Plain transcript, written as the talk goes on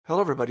Hello,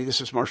 everybody. This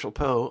is Marshall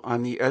Poe.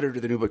 I'm the editor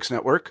of the New Books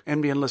Network.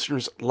 NBN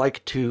listeners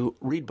like to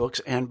read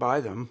books and buy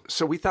them.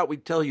 So we thought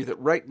we'd tell you that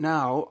right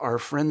now, our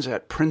friends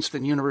at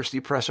Princeton University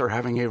Press are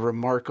having a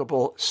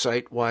remarkable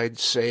site-wide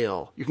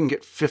sale. You can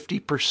get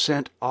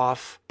 50%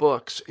 off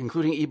books,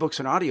 including ebooks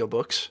and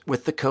audiobooks,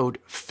 with the code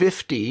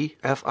 50,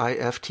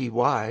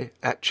 F-I-F-T-Y,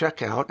 at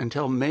checkout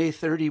until May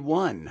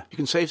 31. You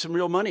can save some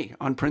real money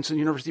on Princeton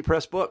University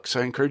Press books.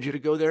 I encourage you to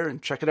go there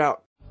and check it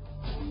out.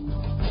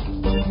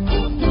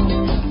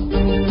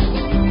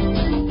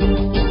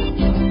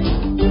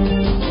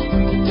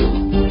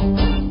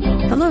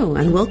 Hello,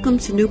 and welcome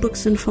to New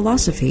Books in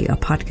Philosophy, a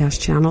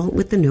podcast channel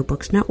with the New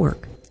Books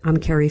Network. I'm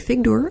Carrie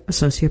Figdor,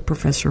 Associate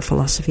Professor of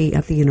Philosophy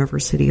at the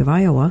University of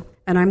Iowa,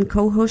 and I'm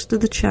co-host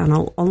of the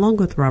channel along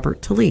with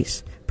Robert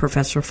Talisse,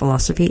 Professor of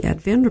Philosophy at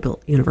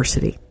Vanderbilt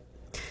University.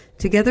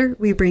 Together,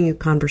 we bring you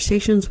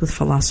conversations with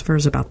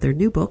philosophers about their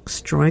new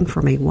books, drawing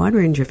from a wide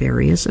range of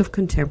areas of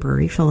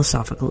contemporary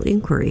philosophical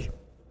inquiry.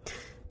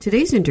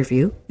 Today's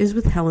interview is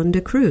with Helen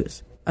de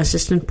Cruz,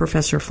 Assistant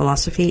Professor of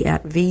Philosophy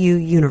at VU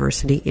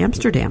University,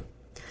 Amsterdam.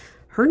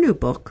 Her new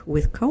book,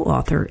 with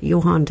co-author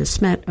Johan de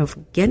Smet of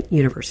Ghent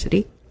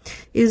University,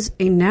 is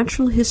A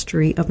Natural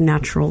History of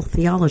Natural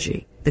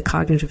Theology, the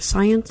Cognitive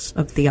Science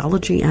of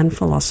Theology and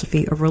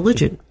Philosophy of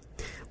Religion,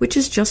 which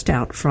is just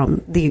out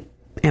from the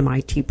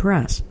MIT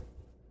Press.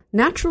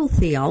 Natural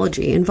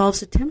theology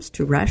involves attempts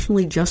to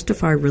rationally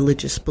justify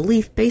religious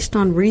belief based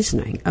on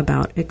reasoning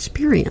about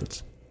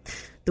experience.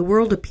 The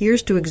world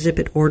appears to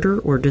exhibit order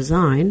or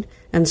design,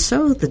 and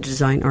so, the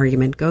design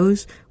argument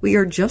goes, we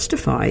are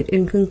justified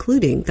in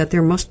concluding that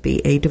there must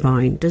be a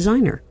divine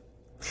designer.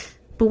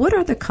 But what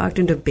are the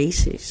cognitive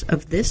bases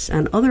of this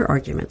and other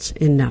arguments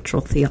in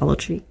natural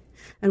theology?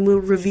 And will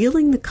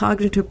revealing the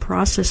cognitive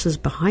processes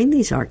behind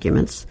these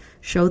arguments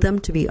show them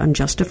to be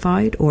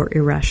unjustified or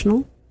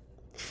irrational?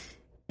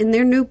 In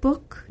their new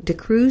book, de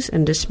Cruz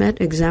and de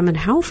Smet examine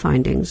how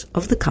findings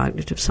of the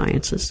cognitive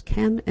sciences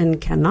can and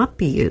cannot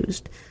be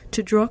used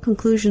to draw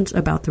conclusions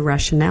about the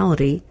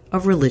rationality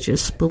of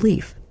religious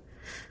belief.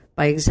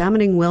 By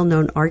examining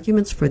well-known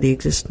arguments for the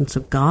existence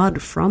of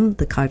God from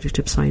the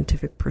cognitive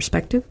scientific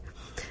perspective,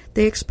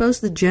 they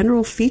expose the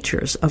general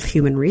features of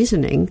human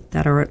reasoning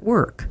that are at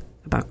work,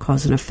 about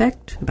cause and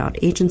effect,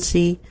 about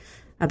agency,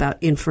 about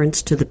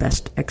inference to the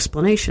best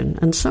explanation,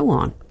 and so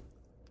on.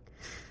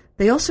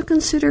 They also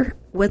consider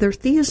whether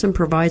theism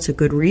provides a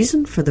good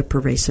reason for the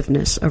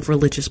pervasiveness of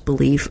religious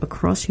belief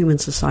across human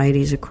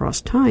societies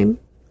across time,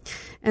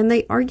 and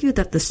they argue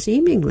that the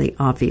seemingly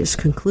obvious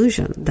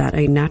conclusion that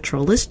a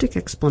naturalistic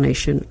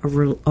explanation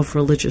of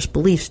religious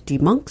beliefs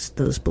debunks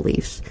those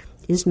beliefs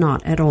is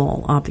not at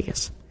all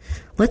obvious.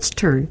 Let's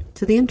turn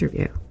to the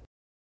interview.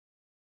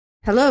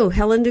 Hello,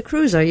 Helen de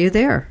Cruz, are you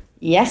there?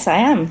 Yes, I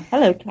am.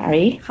 Hello,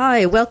 Carrie.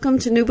 Hi, welcome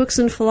to New Books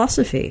in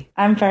Philosophy.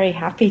 I'm very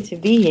happy to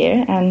be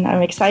here, and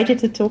I'm excited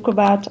to talk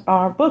about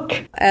our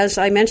book. As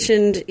I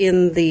mentioned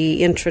in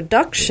the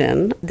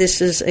introduction,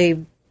 this is a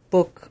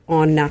book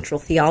on natural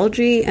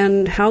theology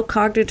and how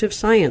cognitive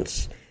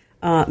science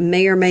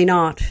may or may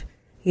not,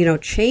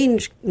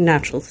 change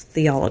natural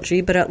theology,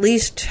 but at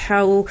least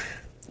how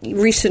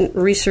recent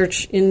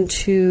research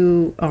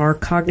into our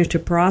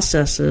cognitive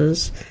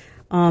processes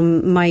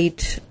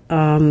might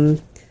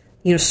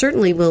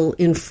certainly will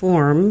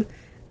inform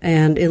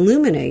and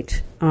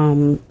illuminate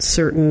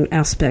certain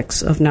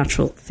aspects of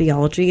natural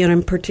theology, and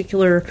in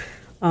particular,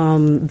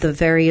 the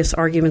various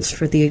arguments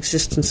for the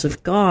existence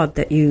of God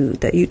that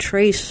you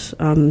trace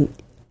in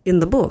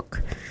the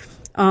book.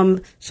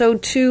 So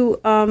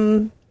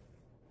to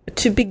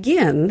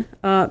begin,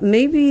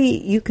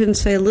 maybe you can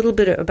say a little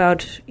bit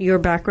about your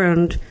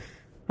background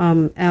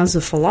as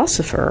a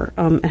philosopher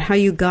and how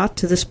you got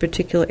to this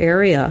particular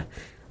area.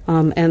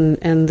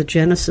 And the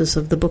genesis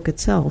of the book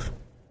itself.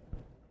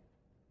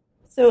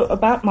 So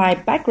about my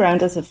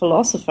background as a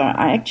philosopher,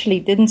 I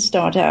actually didn't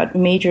start out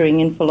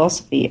majoring in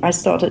philosophy. I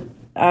started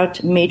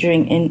out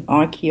majoring in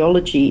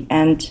archaeology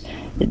and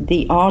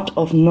the art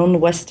of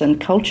non-Western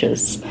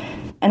cultures.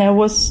 And I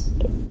was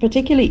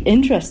particularly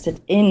interested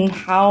in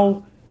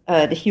how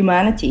the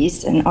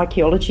humanities, and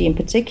archaeology in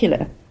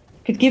particular,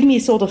 could give me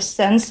a sort of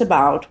sense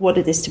about what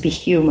it is to be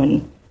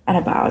human and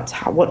about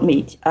what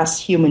made us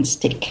humans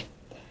tick.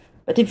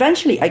 But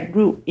eventually, I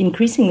grew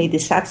increasingly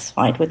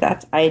dissatisfied with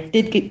that. I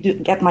did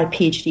get my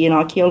PhD in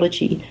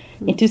archaeology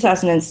in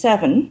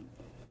 2007,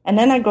 and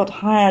then I got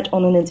hired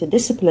on an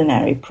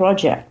interdisciplinary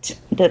project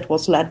that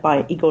was led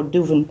by Igor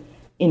Duvin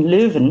in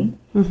Leuven.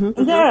 Mm-hmm.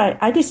 And there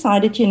I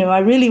decided, I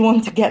really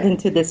want to get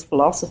into this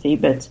philosophy,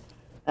 but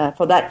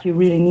for that you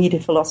really need a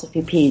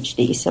philosophy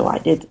PhD. So I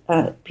did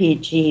a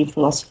PhD in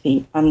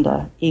philosophy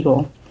under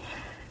Igor.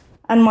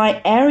 And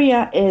my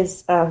area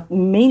is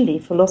mainly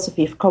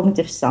philosophy of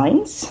cognitive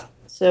science.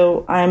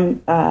 So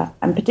I'm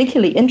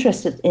particularly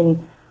interested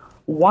in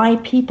why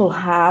people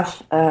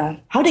have,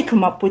 how they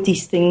come up with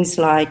these things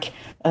like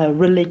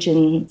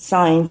religion,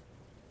 science,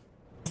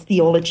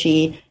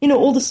 theology,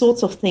 all the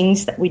sorts of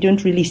things that we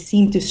don't really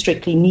seem to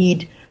strictly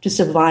need to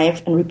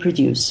survive and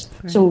reproduce.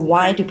 Right. So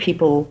why do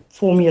people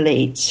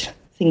formulate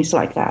things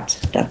like that.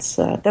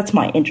 That's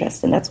my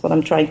interest, and that's what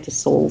I'm trying to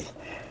solve,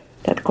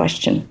 that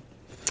question.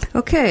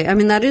 Okay, I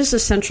mean, that is a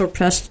central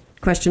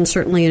question,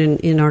 certainly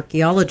in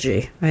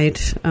archaeology,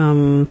 right?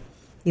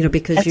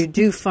 Because you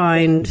do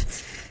find,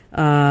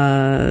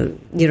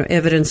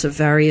 evidence of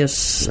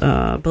various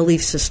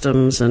belief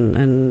systems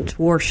and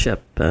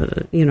worship,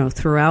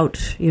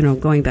 throughout,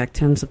 going back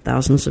tens of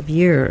thousands of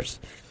years.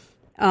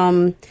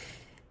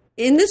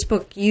 In this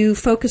book, you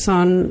focus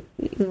on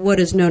what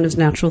is known as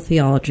natural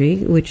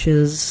theology, which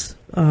is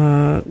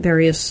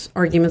various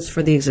arguments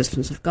for the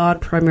existence of God,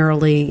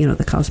 primarily,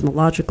 the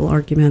cosmological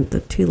argument, the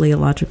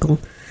teleological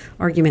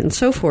argument, and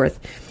so forth.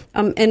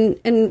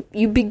 And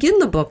you begin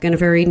the book in a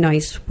very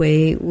nice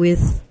way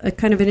with a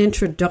kind of an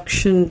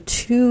introduction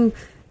to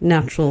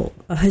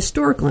a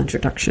historical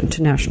introduction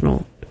to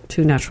natural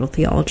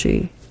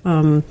theology.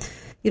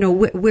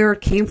 Where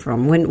it came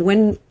from.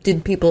 When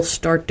did people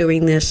start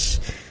doing this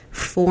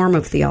form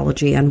of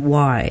theology, and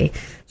why?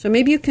 So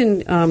maybe you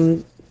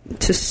can,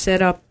 to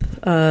set up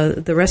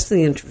the rest of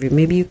the interview,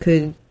 maybe you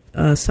could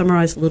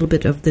summarize a little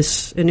bit of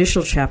this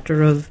initial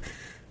chapter of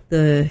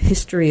the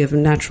history of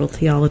natural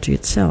theology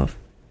itself.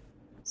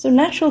 So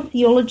natural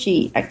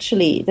theology,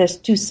 actually, there's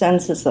two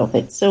senses of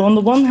it. So on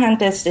the one hand,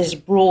 there's this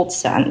broad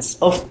sense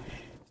of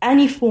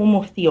any form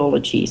of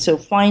theology, so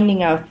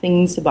finding out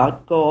things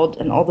about God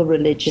and other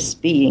religious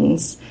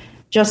beings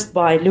just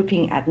by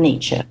looking at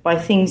nature, by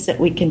things that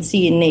we can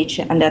see in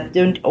nature and that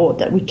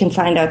we can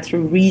find out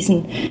through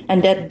reason,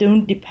 and that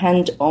don't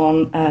depend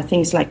on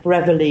things like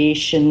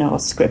revelation or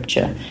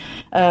scripture.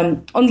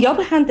 On the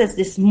other hand, there's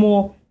this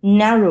more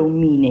narrow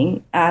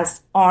meaning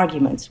as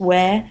arguments,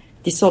 where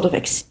the sort of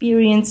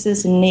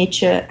experiences in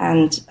nature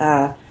and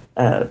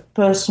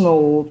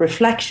personal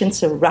reflection,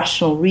 so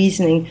rational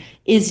reasoning,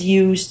 is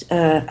used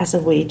as a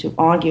way to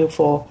argue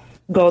for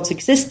God's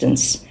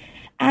existence.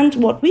 And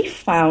what we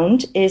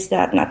found is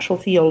that natural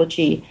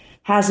theology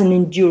has an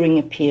enduring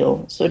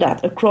appeal, so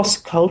that across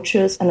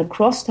cultures and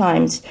across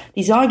times,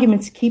 these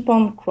arguments keep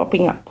on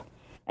cropping up.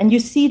 And you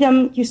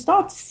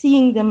start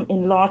seeing them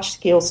in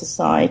large-scale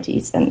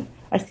societies. And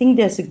I think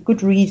there's a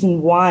good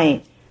reason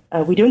why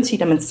we don't see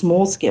them in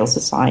small-scale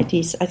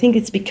societies. I think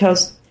it's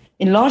because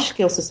in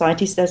large-scale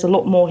societies, there's a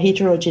lot more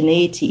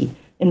heterogeneity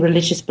in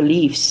religious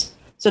beliefs.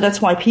 So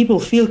that's why people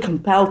feel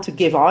compelled to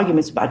give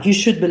arguments about you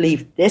should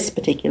believe this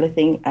particular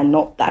thing and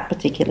not that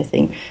particular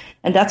thing.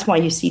 And that's why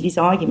you see these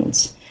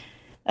arguments.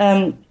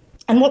 And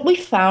what we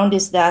found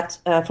is that,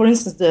 for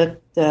instance, the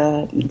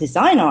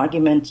design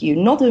argument, you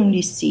not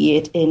only see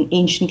it in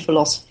ancient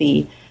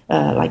philosophy,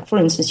 like, for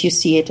instance, you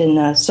see it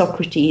in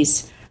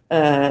Socrates,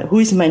 who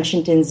is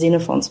mentioned in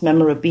Xenophon's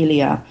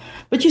Memorabilia,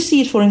 but you see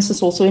it, for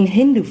instance, also in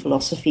Hindu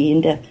philosophy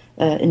in the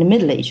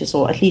Middle Ages,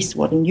 or at least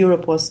what in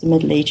Europe was the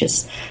Middle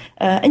Ages.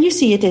 And you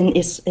see it in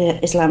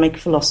Islamic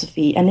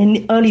philosophy, and in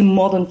the early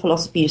modern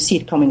philosophy, you see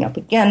it coming up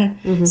again,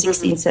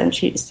 16th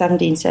century,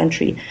 17th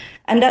century.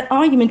 And that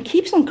argument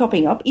keeps on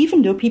cropping up,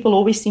 even though people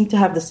always seem to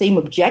have the same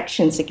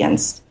objections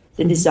against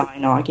the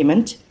design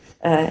argument.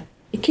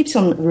 It keeps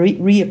on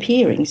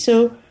reappearing.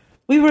 So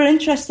we were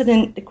interested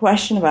in the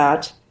question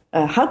about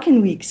how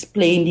can we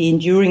explain the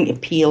enduring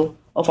appeal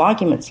of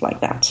arguments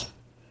like that?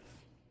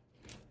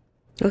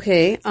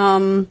 Okay.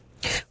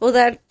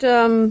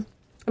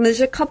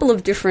 There's a couple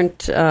of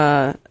different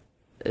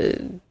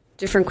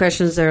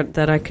questions there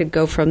that I could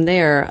go from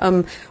there.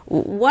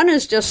 One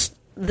is just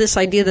this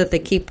idea that they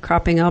keep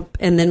cropping up,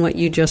 and then what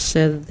you just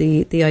said,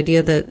 the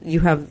idea that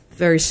you have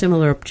very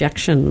similar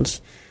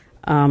objections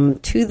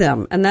to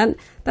them. And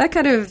that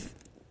kind of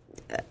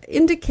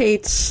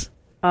indicates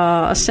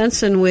a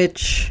sense in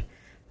which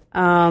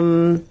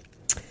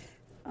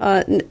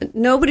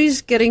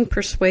nobody's getting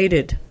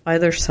persuaded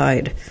either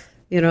side.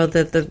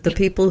 That the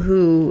people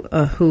who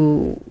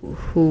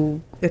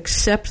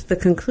accept the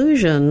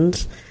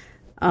conclusions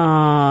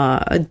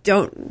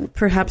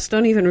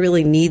don't even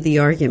really need the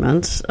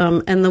arguments,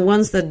 and the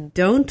ones that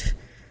don't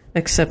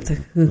accept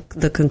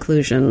the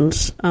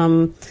conclusions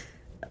kind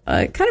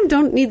of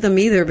don't need them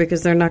either,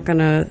 because they're not going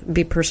to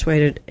be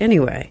persuaded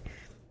anyway.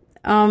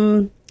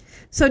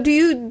 So do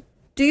you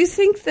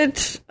think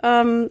that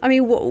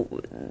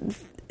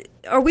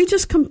are we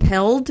just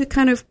compelled to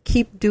kind of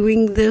keep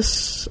doing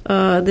this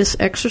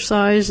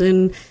exercise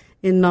in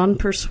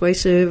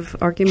non-persuasive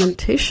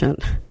argumentation?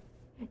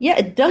 Yeah,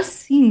 it does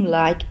seem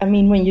like,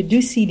 when you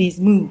do see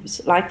these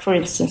moves, like, for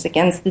instance,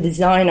 against the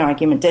design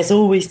argument, there's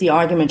always the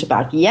argument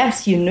about,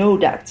 yes,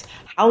 that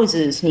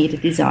houses need a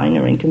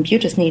designer and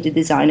computers need a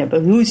designer,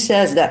 but who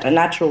says that a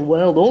natural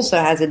world also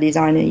has a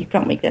designer? You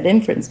can't make that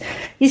inference.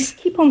 You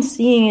keep on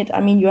seeing it.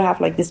 You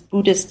have like this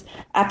Buddhist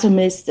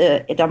atomist,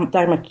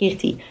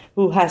 Dharmakirti,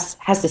 who has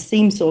the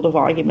same sort of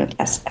argument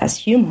as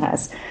Hume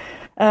has.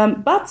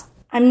 But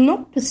I'm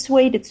not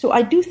persuaded. So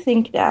I do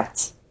think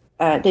that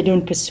they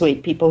don't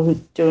persuade people who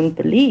don't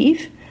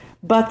believe,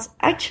 but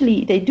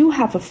actually they do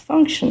have a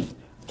function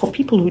for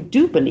people who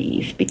do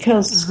believe,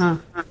 because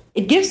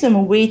it gives them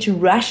a way to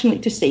rationally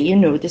to say,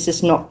 this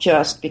is not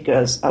just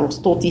because I was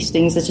taught these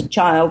things as a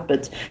child,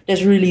 but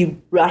there's really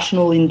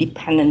rational,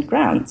 independent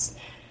grounds.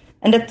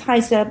 And that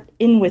ties that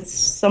in with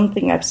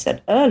something I've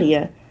said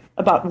earlier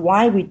about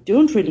why we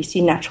don't really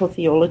see natural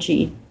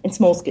theology in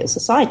small-scale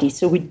societies.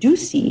 So we do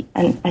see,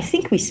 and I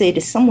think we say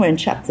this somewhere in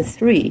chapter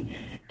 3,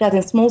 that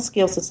in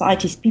small-scale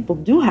societies people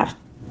do have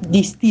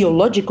these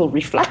theological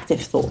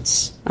reflective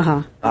thoughts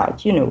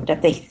about, that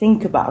they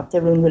think about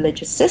their own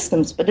religious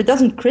systems, but it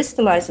doesn't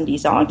crystallize in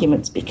these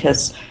arguments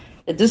because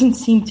it doesn't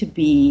seem to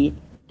be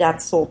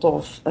that sort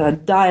of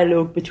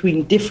dialogue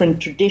between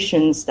different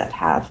traditions that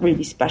have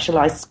really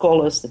specialized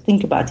scholars to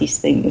think about these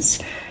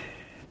things.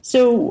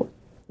 So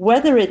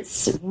whether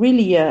it's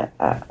really a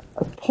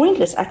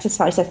pointless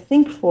exercise, I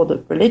think, for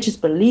the religious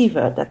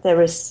believer, that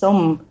there is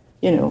some,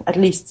 at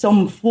least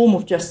some form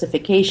of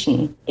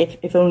justification,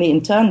 if only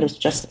internalist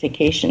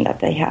justification, that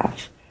they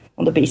have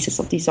on the basis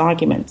of these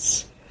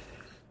arguments.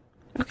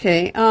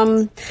 Okay.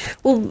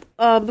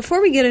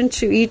 Before we get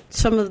into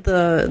some of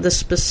the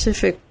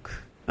specific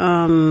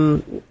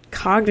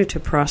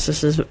cognitive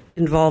processes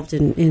involved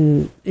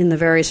in the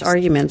various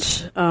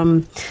arguments,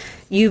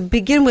 you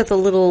begin with a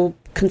little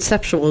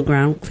conceptual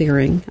ground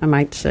clearing, I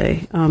might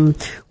say,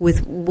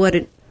 with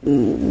what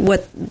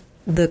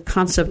the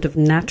concept of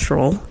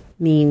natural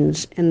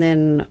means, and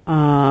then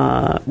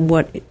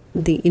what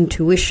the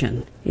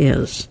intuition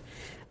is.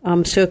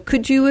 So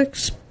could you,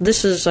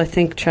 this is, I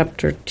think,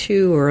 chapter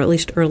 2, or at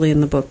least early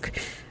in the book.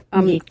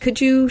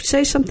 Could you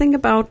say something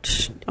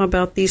about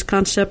these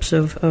concepts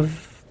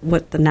of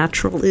what the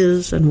natural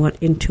is and what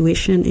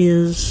intuition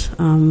is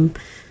in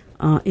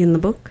the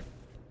book?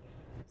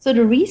 So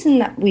the reason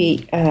that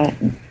we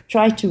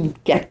try to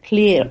get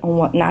clear on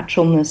what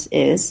naturalness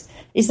is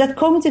that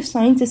cognitive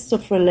scientists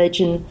of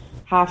religion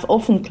have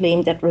often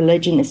claimed that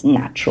religion is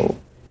natural.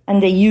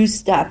 And they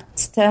use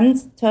that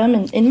term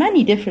in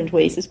many different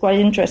ways. It's quite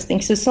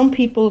interesting. So some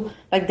people,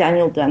 like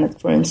Daniel Dennett,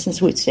 for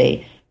instance, would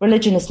say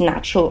religion is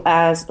natural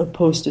as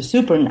opposed to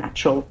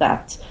supernatural,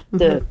 that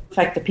the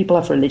fact that people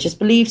have religious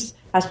beliefs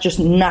has just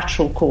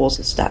natural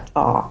causes that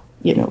are,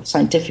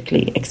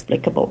 scientifically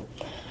explicable.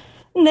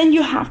 And then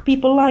you have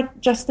people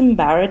like Justin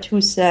Barrett,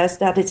 who says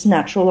that it's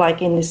natural,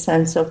 like in the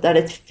sense of that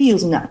it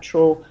feels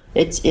natural,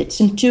 it's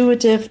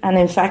intuitive, and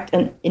in fact,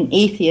 an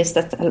atheist,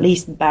 that's at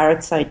least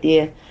Barrett's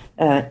idea,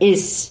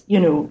 is,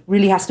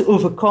 really has to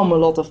overcome a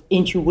lot of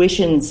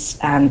intuitions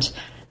and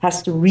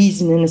has to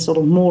reason in a sort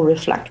of more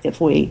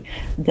reflective way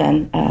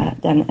than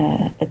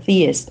a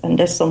theist. And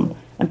there's some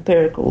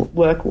empirical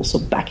work also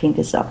backing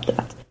this up,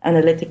 that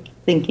analytic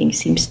thinking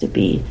seems to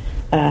be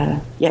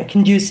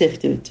conducive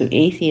to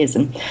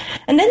atheism.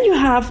 And then you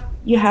have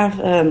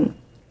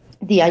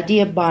the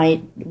idea by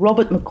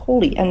Robert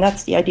Macaulay, and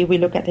that's the idea we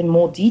look at in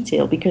more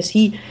detail, because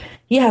he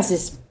has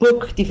this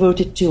book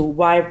devoted to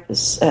why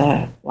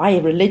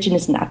religion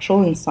is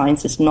natural and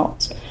science is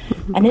not.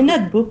 And in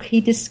that book,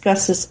 he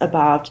discusses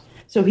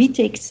so he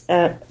takes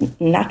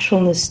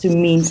naturalness to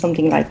mean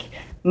something like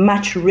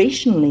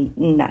maturationally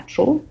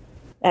natural.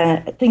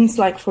 Things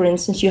like, for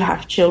instance, you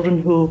have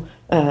children who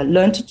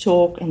learn to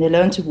talk and they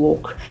learn to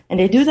walk, and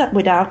they do that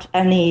without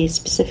any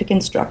specific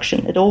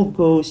instruction. It all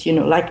goes,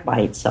 like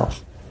by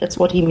itself. That's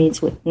what he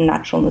means with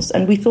naturalness.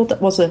 And we thought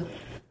that was a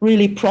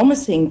really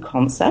promising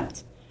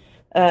concept.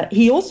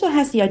 He also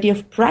has the idea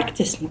of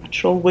practice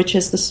natural, which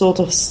is the sort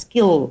of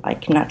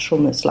skill-like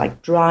naturalness,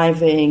 like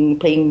driving,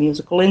 playing a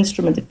musical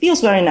instrument. It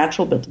feels very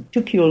natural, but it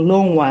took you a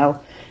long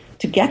while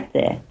to get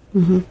there.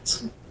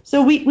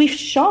 So we've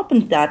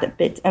sharpened that a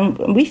bit, and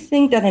we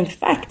think that, in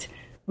fact,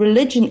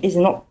 religion is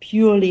not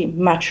purely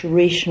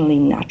maturationally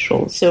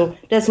natural. So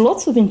there's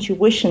lots of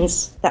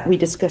intuitions that we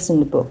discuss in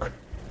the book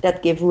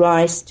that give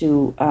rise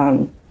to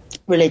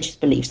religious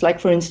beliefs, like,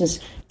 for instance,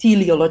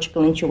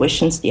 teleological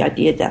intuitions, the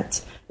idea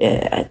that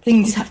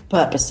things have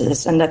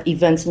purposes and that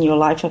events in your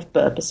life have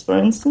purpose, for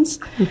instance.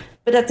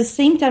 But at the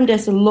same time,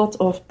 there's a lot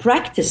of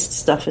practiced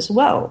stuff as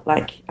well.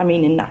 Like,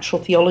 in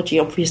natural theology,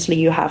 obviously,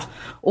 you have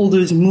all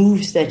those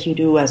moves that you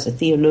do as a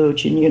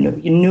theologian.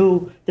 You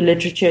know the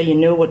literature, you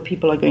know what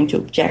people are going to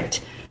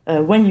object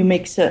when you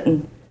make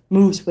certain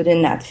moves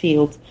within that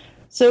field.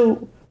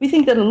 So we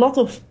think that a lot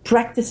of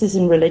practices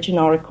in religion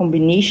are a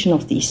combination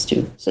of these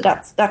two. So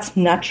that's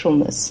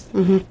naturalness.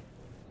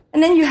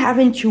 And then you have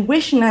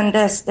intuition, and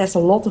there's a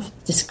lot of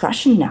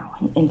discussion now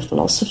in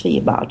philosophy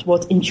about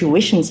what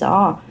intuitions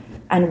are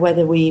and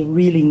whether we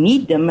really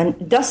need them. And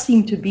it does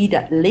seem to be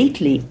that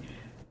lately,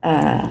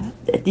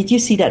 did you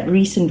see that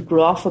recent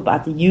graph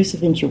about the use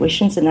of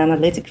intuitions in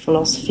analytic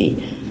philosophy,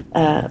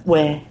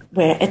 where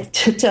it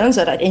turns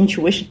out that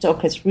intuition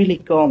talk has really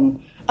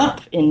gone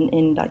up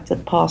in like the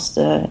past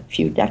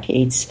few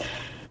decades.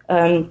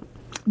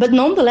 But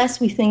nonetheless,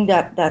 we think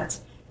that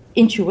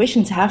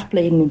intuitions have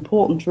played an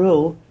important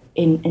role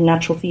in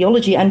natural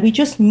theology, and we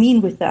just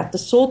mean with that the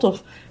sort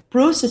of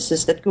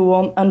processes that go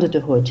on under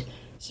the hood.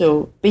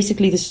 So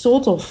basically the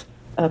sort of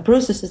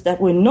processes that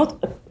we're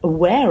not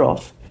aware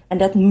of and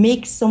that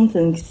make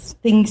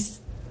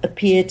things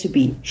appear to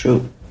be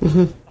true.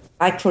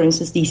 Like, for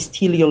instance, these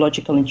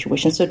teleological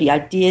intuitions. So the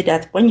idea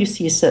that when you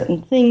see a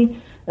certain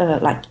thing,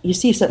 like you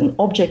see a certain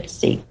object,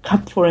 say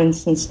cup, for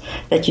instance,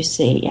 that you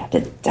say,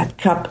 that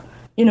cup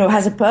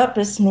has a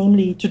purpose,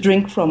 namely to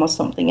drink from or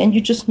something, and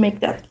you just make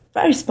that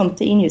very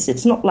spontaneous.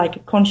 It's not like a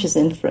conscious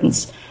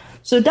inference.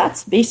 So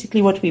that's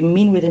basically what we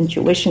mean with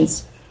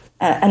intuitions,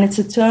 and it's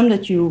a term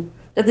that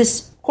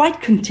is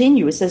quite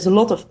continuous. There's a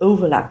lot of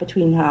overlap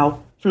between how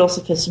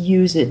philosophers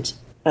use it.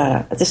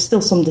 There's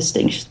still some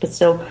distinctions, but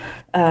still,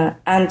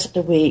 and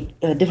the way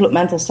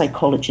developmental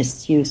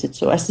psychologists use it.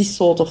 So as these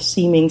sort of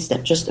seemings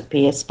that just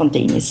appear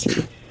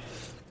spontaneously.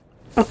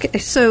 Okay,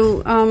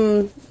 so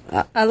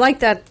I like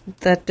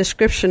that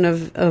description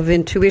of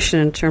intuition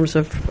in terms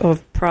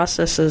of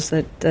processes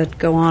that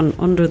go on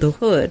under the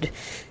hood.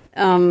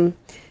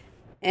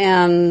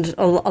 And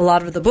a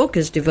lot of the book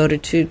is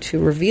devoted to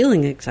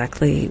revealing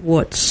exactly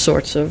what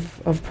sorts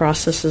of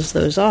processes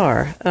those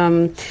are.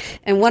 And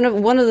one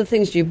of the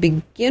things you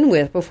begin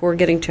with before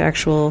getting to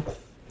actual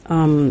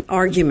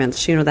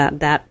arguments,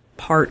 that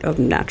part of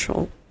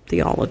natural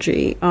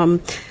theology,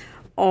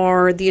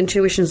 are the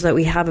intuitions that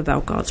we have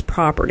about God's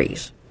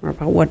properties, or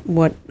about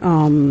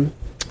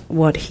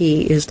what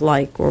He is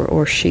like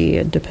or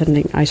she,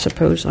 depending, I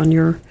suppose, on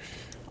your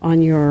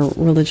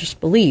religious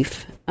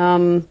belief.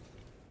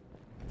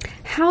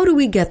 How do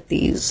we get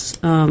these?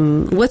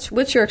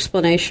 What's your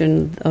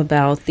explanation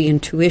about the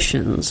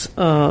intuitions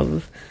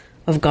of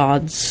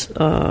God's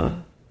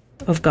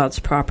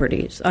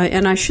properties?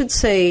 And I should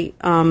say,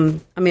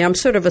 I'm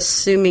sort of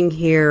assuming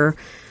here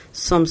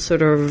some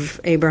sort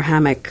of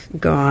Abrahamic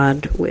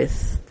God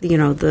with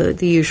the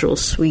usual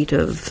suite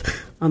of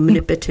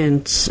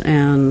omnipotence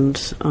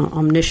and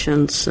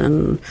omniscience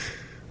and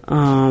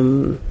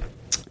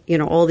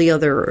all the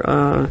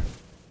other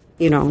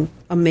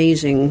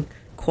amazing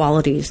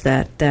qualities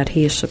that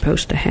he is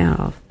supposed to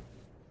have.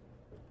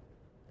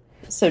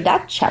 So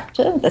that's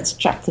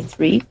chapter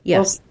 3, yes.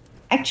 Was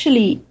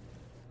actually,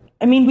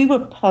 we were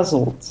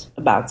puzzled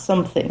about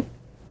something.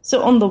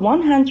 So on the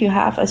one hand, you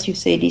have, as you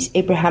say, these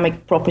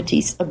Abrahamic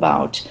properties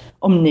about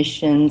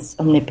omniscience,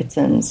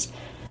 omnipotence,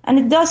 and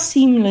it does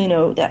seem,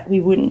 that we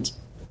wouldn't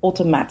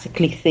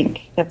automatically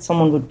think that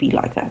someone would be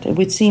like that. It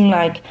would seem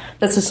like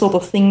that's the sort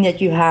of thing that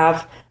you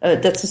have,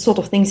 that's the sort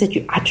of things that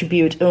you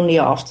attribute only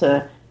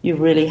after you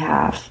really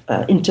have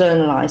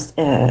internalized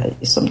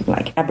something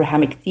like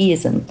Abrahamic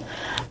theism.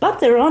 But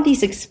there are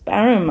these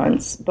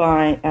experiments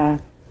by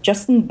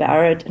Justin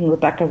Barrett and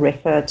Rebecca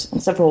Rickert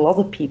and several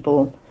other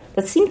people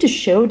that seem to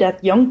show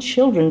that young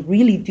children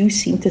really do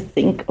seem to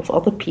think of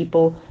other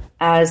people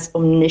as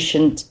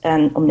omniscient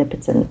and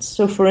omnipotent.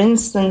 So, for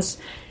instance,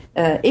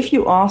 if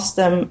you ask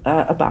them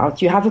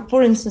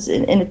for instance,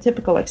 in a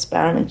typical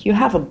experiment, you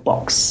have a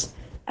box,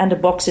 and the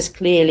box is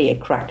clearly a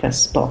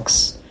crackers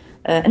box.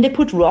 And they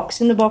put rocks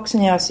in the box,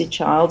 and you ask the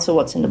child, so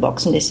what's in the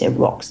box? And they say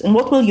rocks. And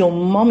what will your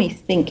mommy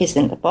think is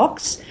in the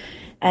box?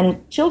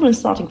 And children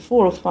starting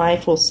 4 or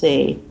 5 will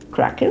say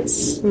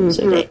crackers. Mm-hmm.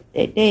 So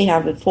they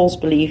have a false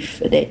belief.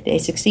 They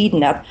succeed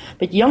in that.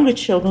 But younger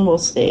children will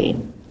say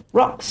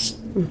rocks.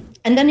 Mm-hmm.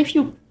 And then if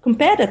you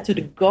compare that to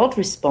the God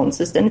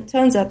responses, then it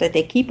turns out that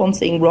they keep on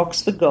saying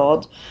rocks for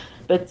God,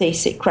 but they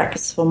say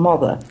crackers for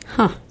mother.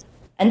 Huh.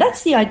 And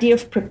that's the idea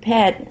of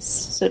preparedness.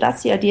 So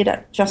that's the idea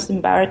that Justin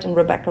Barrett and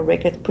Rebecca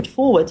Rickert put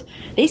forward.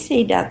 They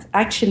say that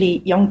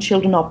actually young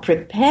children are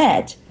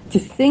prepared to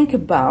think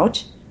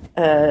about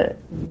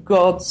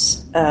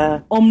God's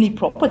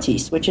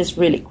omni-properties, which is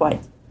really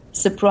quite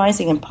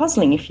surprising and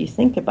puzzling if you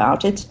think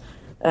about it,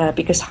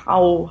 because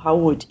how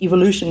would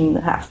evolution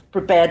have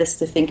prepared us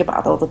to think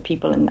about other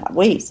people in that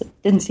way? So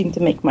it didn't seem to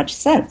make much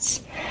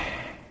sense.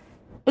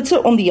 But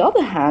so on the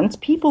other hand,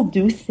 people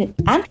do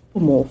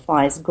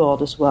anthropomorphize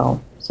God as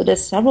well. So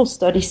there's several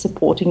studies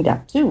supporting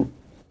that too.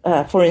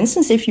 For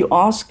instance, if you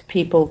ask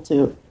people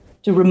to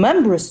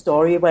remember a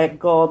story where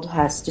God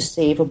has to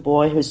save a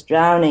boy who's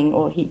drowning,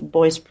 or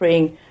boy is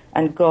praying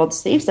and God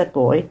saves that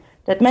boy,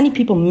 that many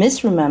people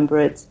misremember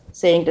it,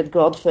 saying that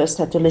God first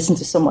had to listen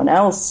to someone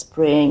else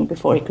praying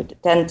before he could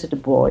attend to the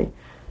boy.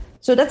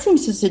 So that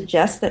seems to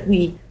suggest that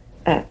we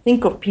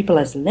think of people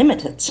as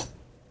limited.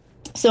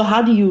 So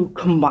how do you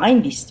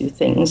combine these two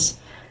things?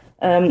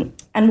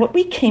 And what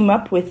we came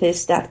up with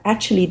is that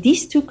actually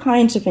these two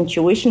kinds of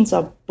intuitions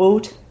are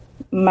both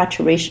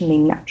maturationally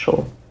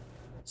natural.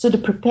 So the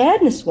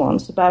preparedness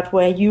ones, about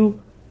where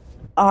you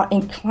are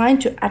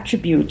inclined to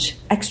attribute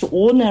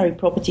extraordinary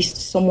properties to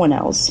someone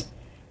else,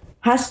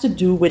 has to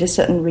do with a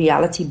certain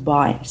reality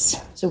bias.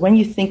 So when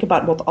you think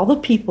about what other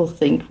people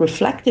think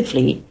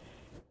reflectively,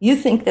 you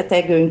think that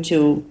they're going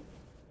to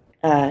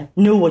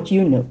know what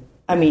you know.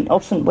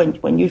 Often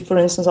when you, for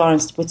instance, are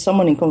with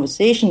someone in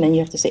conversation, then you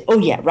have to say, oh,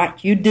 yeah, right,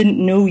 you didn't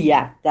know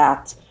yet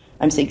that,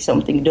 I'm saying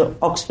something, the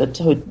Oxford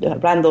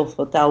Randolph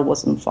Hotel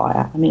was on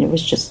fire.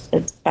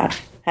 It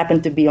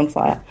happened to be on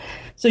fire.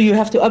 So you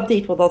have to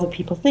update what other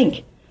people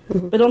think.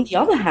 Mm-hmm. But on the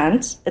other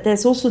hand,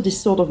 there's also this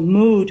sort of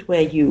mode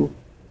where you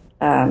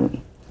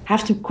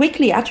have to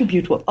quickly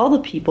attribute what other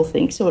people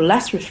think, so a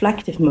less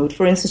reflective mode.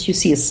 For instance, you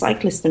see a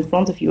cyclist in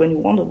front of you and you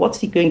wonder, what's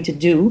he going to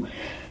do?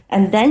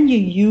 And then you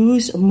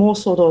use more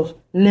sort of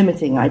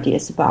limiting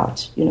ideas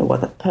about, what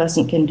that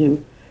person can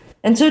do.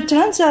 And so it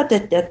turns out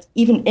that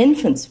even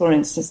infants, for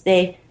instance,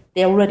 they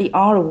they already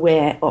are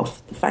aware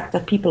of the fact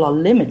that people are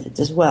limited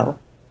as well.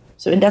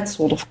 So in that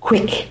sort of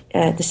quick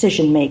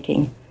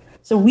decision-making.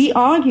 So we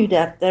argue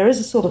that there is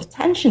a sort of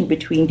tension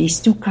between these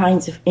two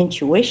kinds of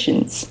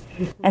intuitions.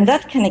 And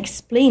that can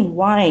explain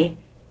why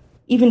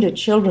even though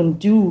children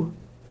do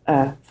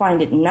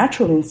find it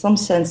natural in some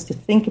sense to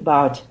think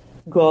about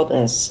God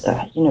as,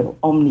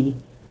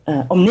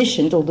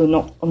 omniscient, although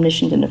not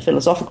omniscient in a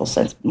philosophical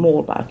sense,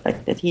 more about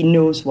like that he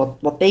knows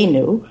what they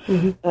know,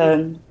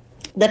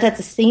 that at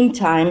the same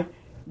time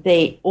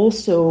they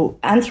also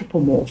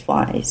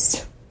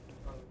anthropomorphize.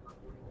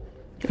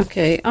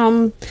 Okay.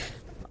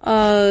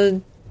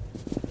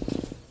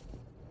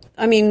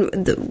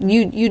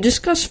 You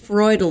discuss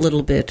Freud a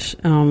little bit,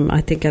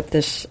 I think at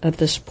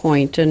this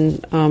point,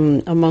 and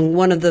among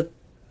one of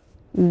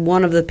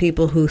the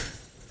people who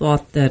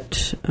thought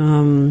that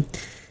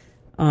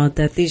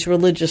that these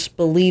religious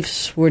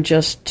beliefs were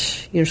just,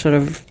 sort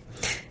of,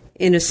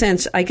 in a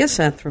sense, I guess,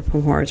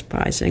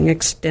 anthropomorphizing,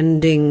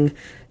 extending,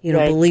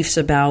 right. beliefs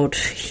about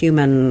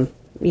human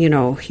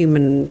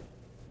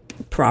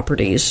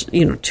properties,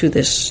 to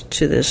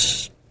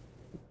this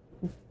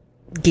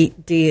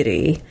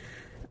deity.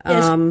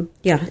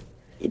 Yes.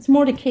 It's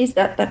more the case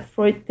that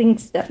Freud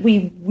thinks that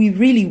we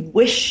really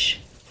wish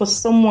for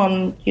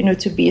someone,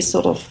 to be a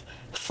sort of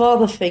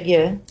father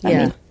figure.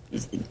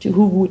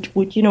 Who would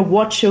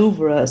watch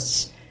over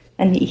us,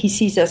 and he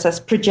sees us as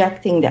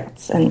projecting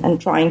that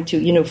and trying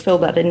to fill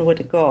that in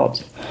with a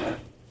god.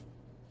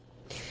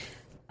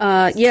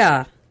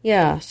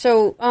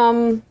 So,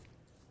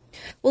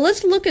 well,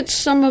 let's look at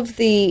some of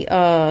the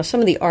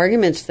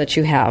arguments that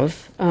you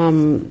have.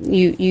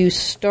 You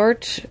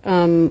start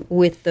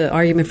with the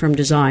argument from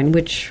design,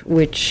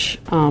 which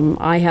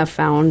I have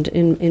found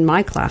in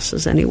my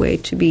classes anyway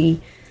to be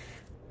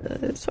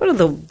sort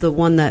of the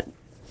one that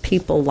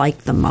people like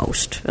the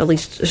most. At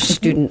least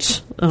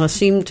students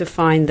seem to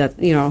find that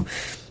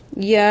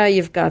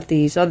you've got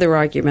these other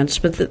arguments,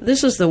 but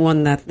this is the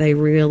one that they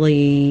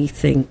really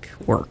think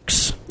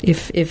works,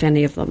 if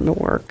any of them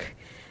work.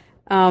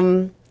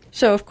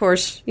 So, of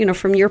course,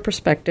 from your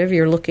perspective,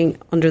 you're looking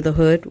under the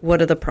hood.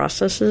 What are the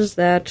processes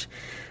that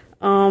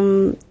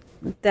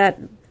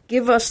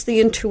give us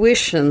the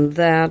intuition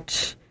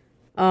that,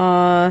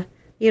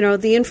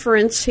 the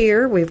inference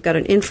here, we've got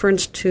an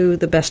inference to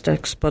the best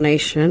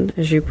explanation,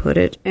 as you put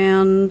it,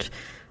 and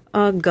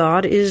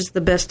God is the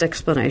best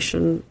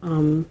explanation,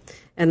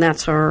 and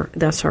that's our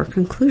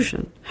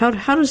conclusion. How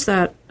does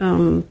that?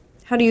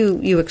 How do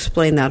you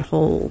explain that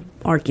whole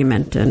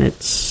argument and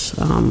its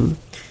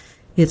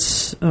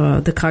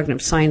the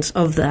cognitive science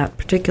of that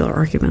particular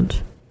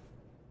argument?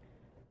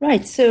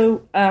 Right.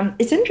 So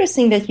it's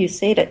interesting that you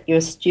say that your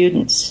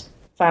students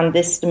found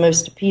this the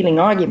most appealing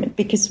argument,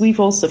 because we've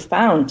also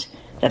found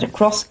that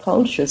across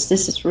cultures,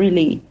 this is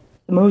really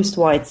the most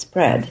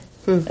widespread.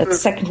 The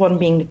second one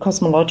being the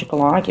cosmological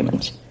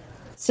argument.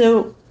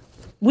 So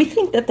we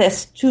think that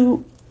there's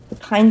two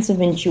kinds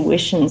of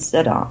intuitions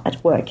that are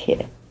at work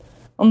here.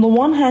 On the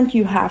one hand,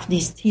 you have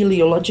these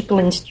teleological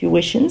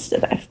intuitions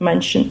that I've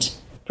mentioned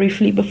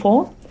briefly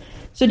before.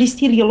 So these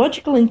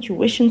teleological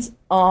intuitions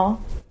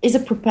is a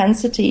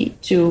propensity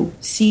to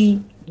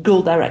see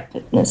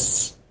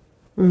goal-directedness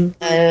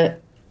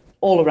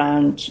all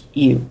around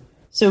you.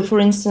 So, for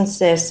instance,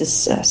 there's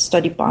this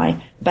study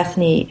by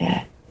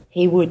Bethany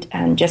Haywood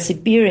and Jesse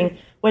Beering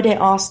where they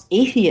asked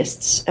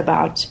atheists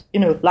about,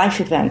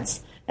 life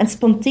events. And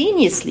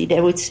spontaneously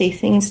they would say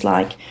things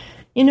like,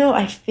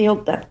 I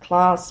failed that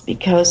class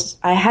because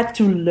I had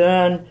to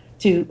learn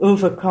to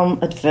overcome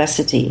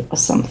adversity or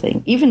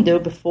something. Even though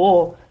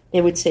before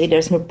they would say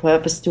there's no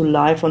purpose to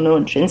life or no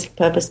intrinsic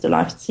purpose to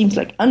life, it seems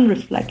like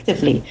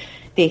unreflectively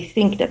they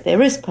think that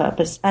there is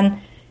purpose. And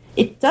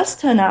it does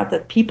turn out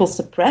that people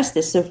suppress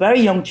this. So very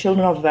young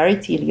children are very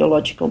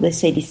teleological. They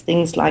say these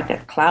things like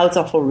that clouds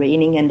are for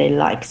raining, and they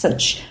like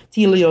such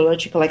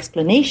teleological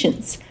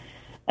explanations.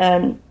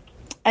 And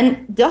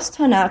it does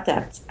turn out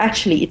that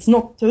actually it's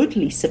not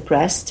totally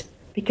suppressed,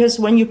 because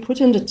when you put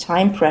in the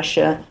time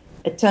pressure,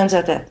 it turns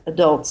out that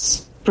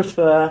adults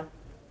prefer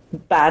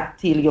bad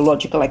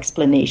teleological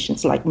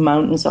explanations, like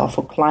mountains are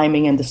for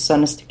climbing and the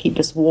sun is to keep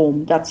us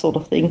warm, that sort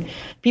of thing.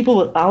 People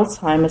with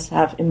Alzheimer's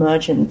have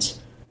emergent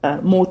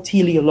more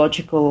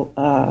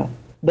teleological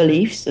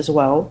beliefs as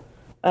well.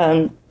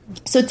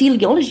 So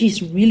teleology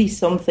is really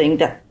something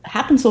that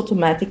happens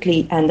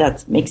automatically and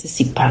that makes us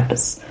see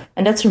purpose.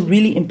 And that's a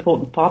really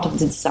important part of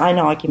the design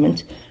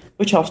argument,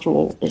 which after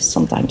all is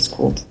sometimes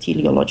called the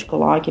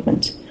teleological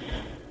argument.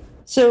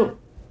 So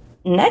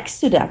next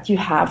to that, you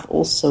have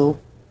also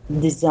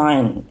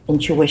design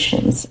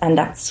intuitions, and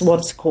that's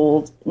what's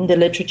called in the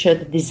literature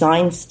the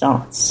design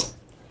stance.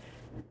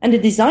 And the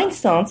design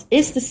stance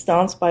is the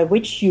stance by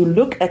which you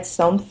look at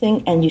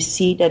something and you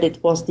see that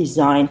it was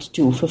designed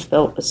to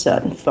fulfill a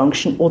certain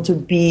function or to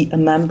be a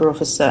member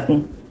of a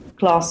certain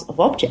class of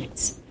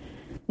objects.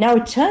 Now,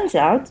 it turns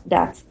out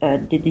that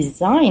the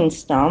design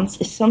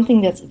stance is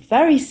something that's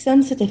very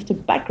sensitive to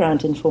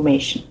background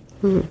information.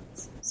 Mm-hmm.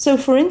 So,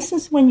 for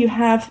instance, when you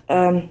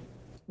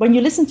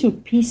listen to a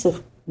piece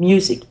of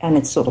music, and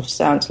it sort of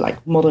sounds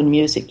like modern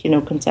music,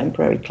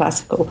 contemporary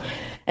classical.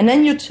 And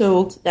then you're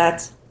told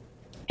that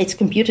it's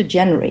computer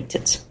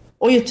generated,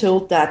 or you're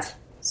told that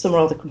some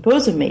other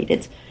composer made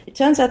it. It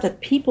turns out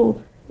that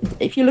people,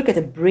 if you look at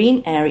the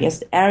brain areas,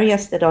 the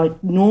areas that are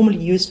normally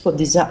used for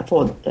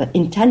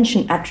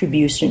intention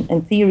attribution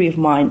and theory of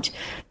mind,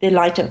 they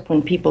light up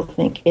when people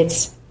think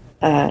it's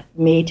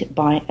made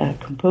by a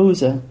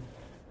composer.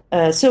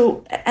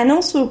 And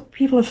also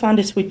people have found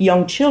this with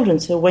young children.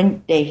 So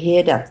when they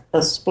hear that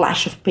a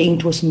splash of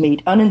paint was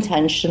made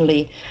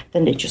unintentionally,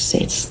 then they just say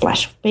it's a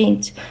splash of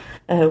paint.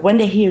 When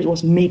they hear it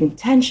was made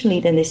intentionally,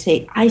 then they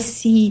say, I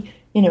see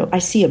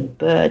a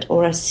bird,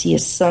 or I see a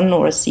sun,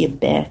 or I see a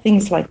bear,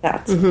 things like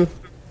that. Mm-hmm.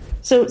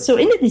 So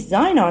in the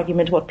design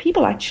argument, what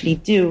people actually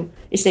do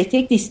is they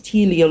take these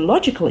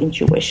teleological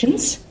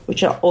intuitions,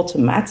 which are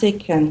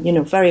automatic and,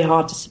 very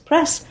hard to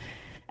suppress,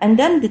 and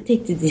then they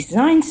take the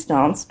design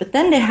stance, but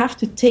then they have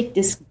to take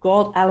this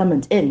God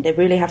element in. They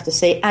really have to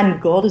say, and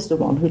God is the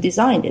one who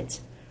designed it.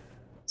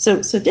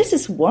 So this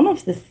is one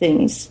of the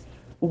things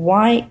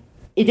why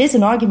it is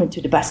an argument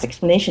to the best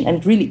explanation, and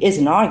it really is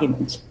an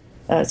argument.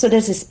 So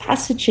there's this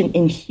passage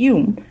in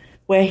Hume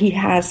where he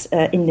has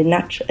in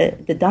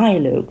the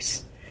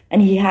dialogues,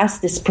 and he has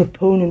this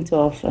proponent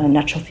of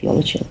natural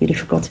theology. I really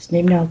forgot his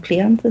name now.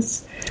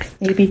 Cleanthes,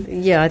 maybe?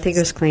 Yeah, I think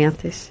it was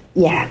Cleanthes.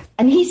 Yeah.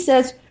 And he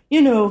says,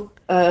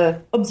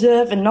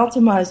 observe and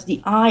optimize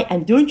the eye,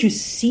 and don't you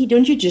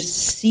just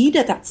see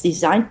that that's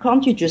designed?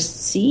 Can't you just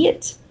see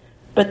it?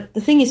 But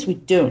the thing is, we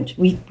don't.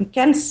 We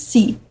can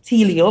see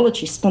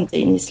teleology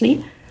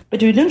spontaneously,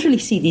 but we don't really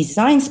see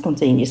design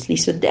spontaneously.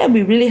 So there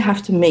we really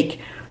have to make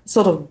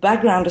sort of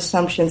background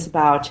assumptions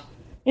about,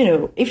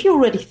 if you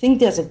already think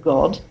there's a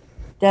God,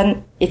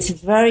 then it's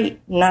very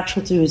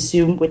natural to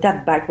assume with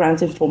that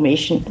background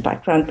information,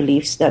 background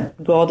beliefs,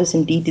 that God is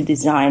indeed the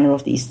designer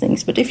of these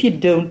things. But if you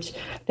don't,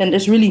 then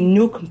there's really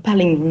no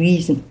compelling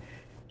reason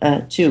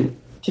to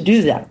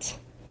do that.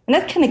 And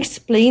that can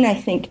explain, I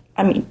think,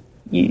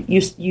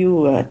 you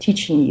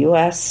teach in the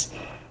US,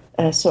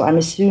 so I'm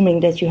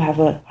assuming that you have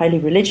a highly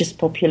religious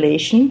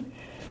population,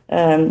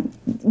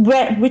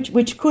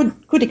 which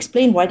could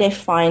explain why they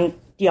find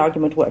the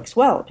argument works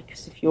well.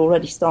 Because if you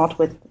already start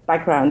with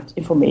background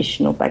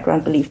information or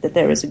background belief that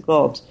there is a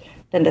God,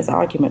 then this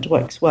argument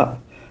works well.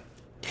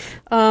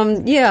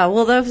 Yeah,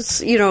 well,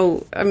 that's,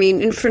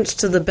 inference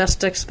to the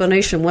best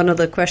explanation. One of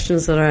the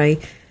questions that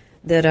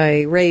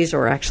I raise,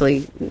 or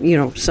actually,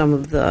 some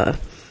of the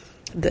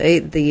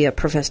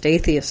professed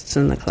atheists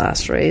in the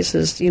class raise,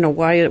 is,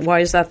 why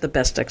is that the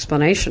best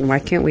explanation? Why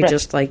can't we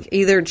just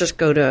either just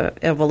go to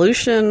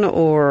evolution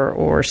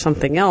or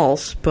something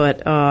else?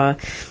 But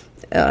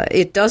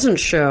it doesn't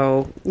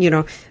show,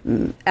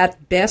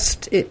 at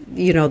best,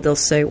 they'll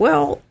say,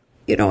 well,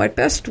 at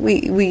best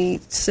we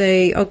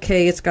say,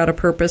 okay, it's got a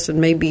purpose, and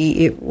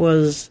maybe it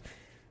was,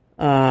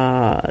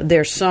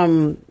 there's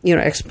some,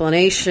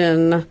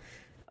 explanation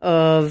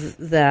of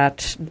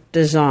that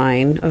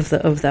design, of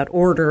that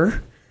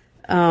order,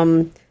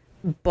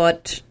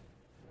 but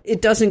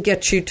it doesn't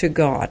get you to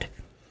God.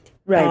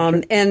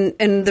 Right.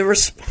 And the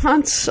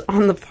response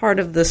on the part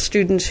of the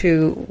students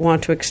who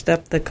want to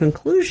accept the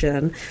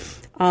conclusion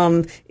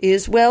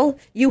is, well,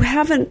 you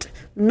haven't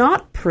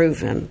not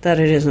proven that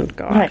it isn't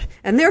God. Right.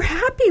 And they're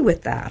happy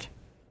with that.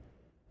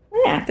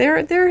 Yeah.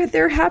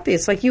 They're happy.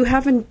 It's like you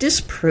haven't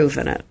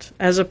disproven it,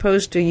 as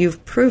opposed to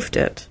you've proved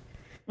it.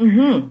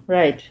 Mm-hmm.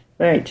 Right.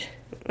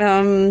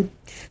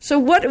 So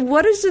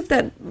what is it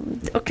that,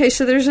 okay,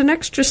 so there's an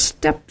extra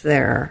step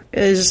there.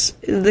 Is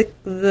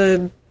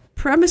the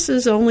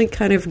premises only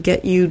kind of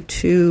get you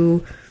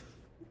to,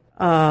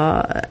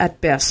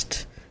 at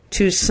best,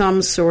 to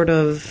some sort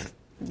of,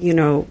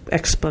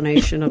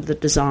 explanation of the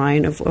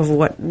design of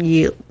what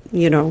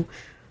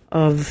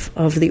of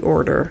the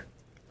order.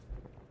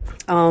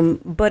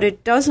 But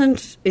it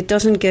doesn't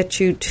get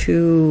you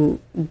to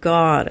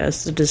God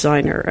as the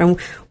designer. And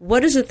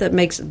what is it that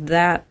makes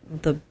that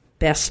the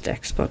best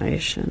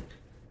explanation?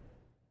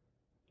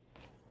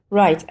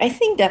 Right. I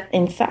think that,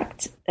 in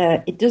fact,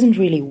 it doesn't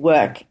really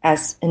work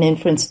as an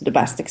inference to the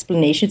best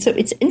explanation. So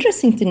it's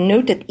interesting to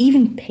note that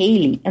even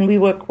Paley, and we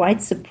were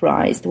quite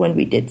surprised when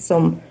we did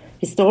some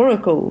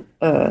historical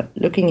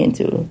looking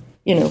into,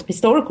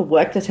 historical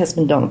work that has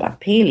been done about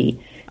Paley.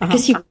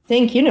 Because you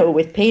think,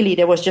 with Paley,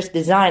 there was just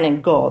design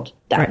and God.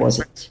 That was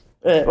it.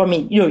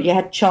 You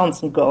had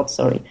chance and God,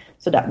 so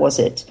that was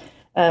it.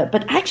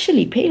 But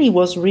actually, Paley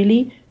was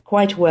really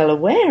quite well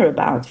aware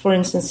about, for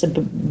instance,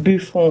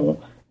 Buffon,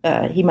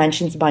 he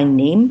mentions by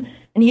name.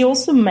 And he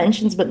also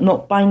mentions, but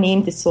not by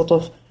name, this sort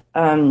of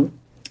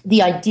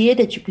the idea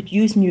that you could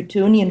use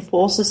Newtonian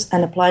forces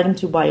and apply them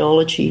to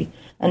biology.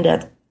 And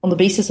that on the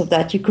basis of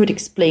that, you could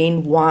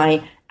explain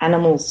why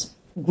animals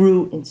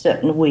grew in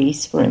certain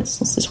ways, for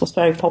instance. This was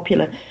very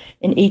popular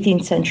in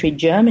 18th century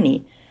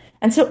Germany.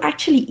 And so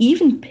actually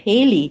even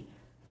Paley,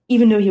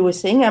 even though he was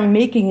saying, I'm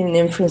making an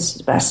inference to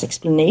the best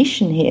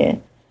explanation here,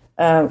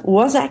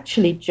 was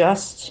actually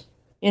just,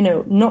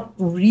 not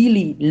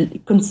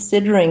really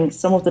considering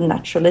some of the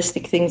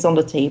naturalistic things on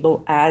the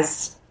table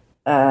as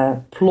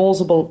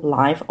plausible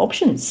life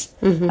options.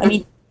 I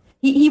mean,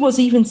 he was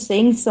even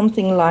saying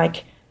something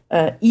like,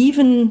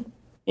 even,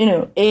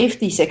 if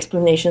these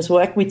explanations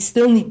work, we'd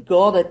still need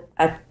God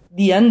at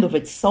the end of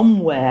it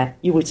somewhere.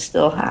 You would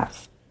still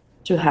have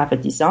to have a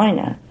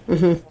designer.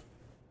 And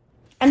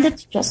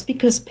that's just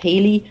because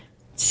Paley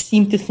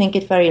seemed to think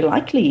it very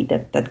likely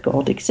that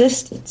God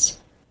existed.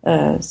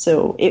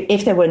 So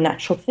if there were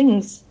natural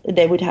things,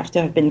 they would have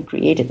to have been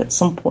created at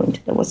some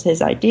point. That was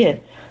his idea.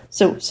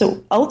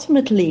 So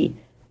ultimately,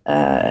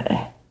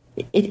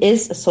 it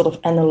is a sort of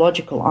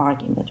analogical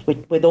argument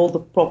with all the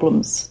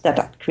problems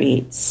that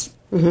creates.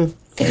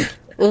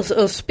 Well,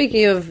 so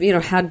speaking of,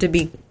 had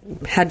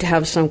to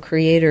have some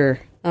creator.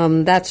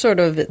 That's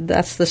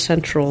the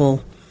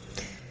central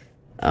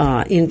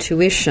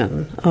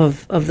intuition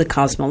of the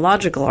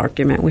cosmological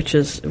argument, which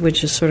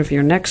is sort of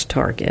your next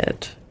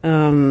target.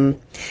 And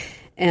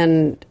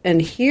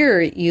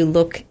here you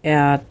look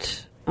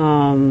at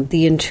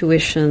the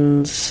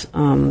intuitions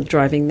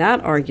driving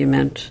that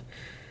argument,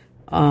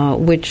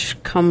 which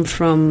come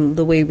from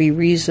the way we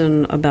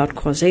reason about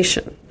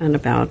causation and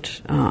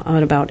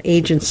about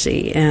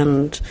agency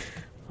and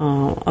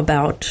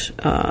about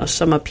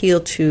some appeal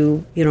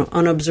to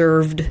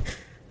unobserved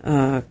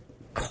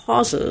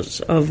causes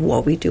of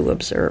what we do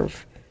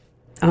observe.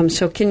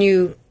 So can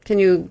you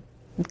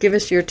give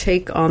us your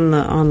take on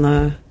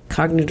the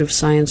cognitive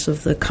science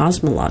of the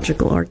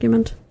cosmological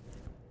argument?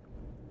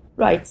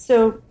 Right.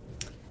 So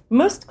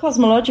most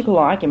cosmological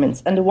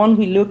arguments, and the one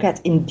we look at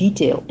in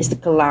detail, is the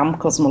Kalam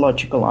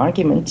cosmological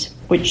argument,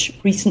 which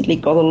recently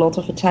got a lot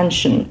of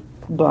attention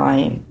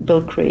by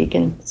Bill Craig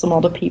and some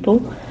other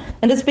people.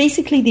 And it's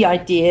basically the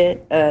idea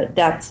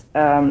that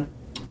the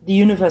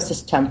universe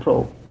is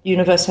temporal. The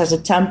universe has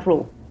a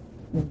temporal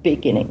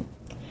beginning.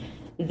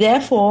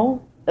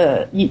 Therefore,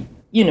 the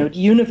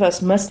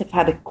universe must have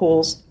had a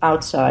cause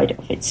outside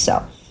of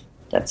itself.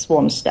 That's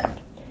one step.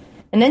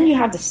 And then you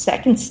have the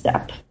second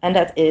step, and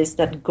that is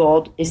that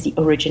God is the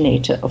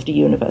originator of the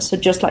universe. So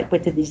just like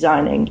with the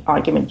designing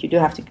argument, you do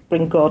have to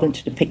bring God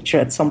into the picture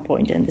at some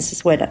point, and this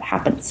is where that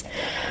happens.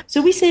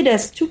 So we say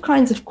there's two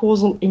kinds of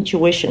causal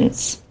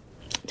intuitions,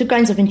 two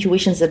kinds of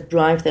intuitions that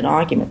drive that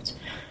argument.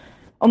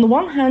 On the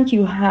one hand,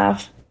 you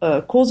have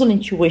causal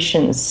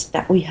intuitions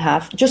that we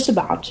have just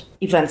about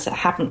events that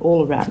happen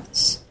all around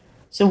us.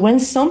 So when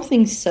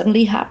something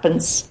suddenly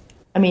happens,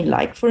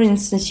 like, for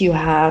instance, you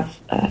have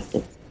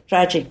the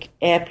tragic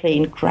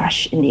airplane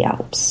crash in the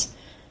Alps,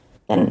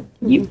 then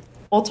you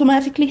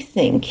automatically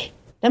think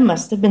there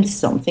must have been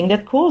something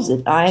that caused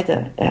it,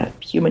 either a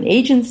human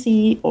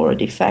agency or a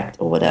defect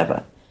or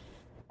whatever.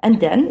 And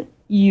then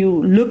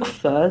you look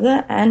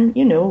further and,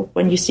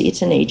 when you see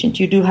it's an agent,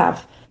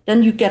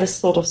 then you get a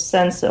sort of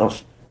sense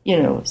of,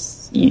 your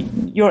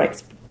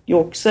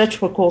search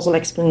for causal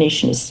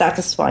explanation is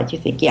satisfied. You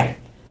think,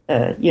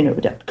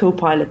 that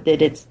Copilot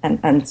did it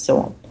and so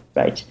on,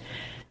 right?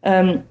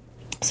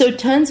 So it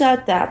turns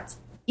out that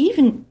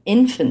even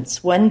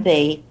infants, when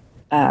they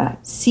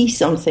see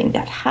something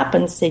that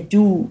happens, they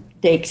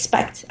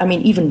expect,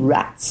 even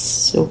rats.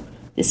 So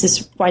this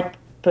is quite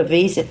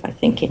pervasive, I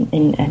think,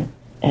 in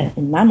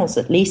mammals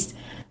at least,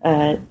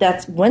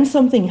 that when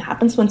something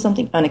happens, when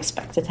something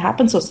unexpected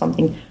happens or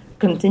something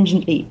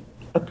contingently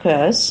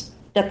occurs,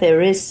 that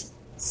there is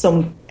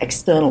some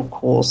external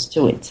cause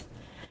to it.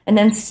 And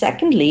then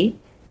secondly,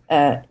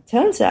 it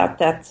turns out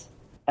that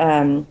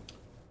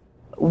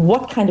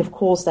what kind of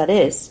cause that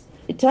is,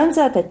 it turns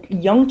out that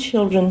young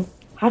children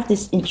have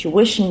this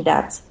intuition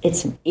that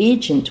it's an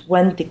agent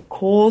when the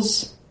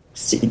cause,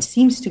 it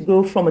seems to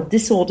go from a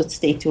disordered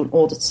state to an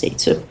ordered state.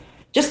 So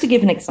just to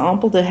give an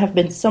example, there have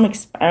been some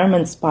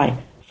experiments by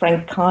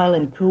Frank Kyle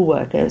and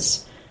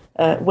co-workers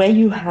where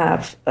you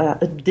have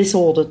a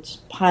disordered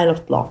pile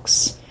of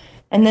blocks.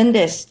 And then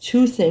there's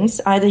two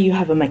things. Either you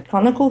have a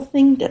mechanical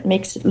thing that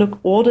makes it look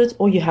ordered,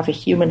 or you have a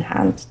human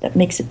hand that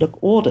makes it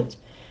look ordered.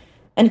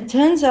 And it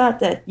turns out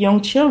that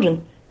young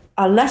children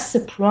are less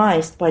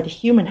surprised by the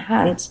human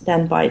hand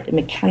than by the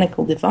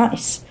mechanical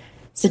device,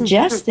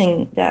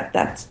 suggesting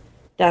that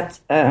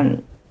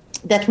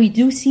we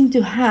do seem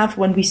to have,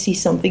 when we see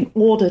something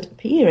ordered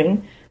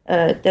appearing,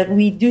 that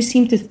we do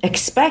seem to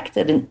expect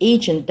that an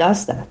agent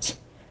does that.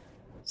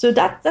 So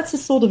that's the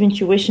sort of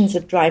intuitions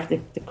that drive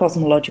the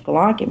cosmological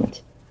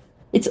argument.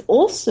 It's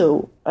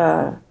also,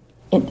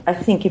 I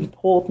think,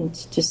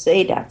 important to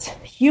say that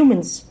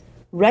humans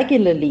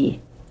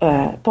regularly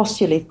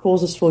postulate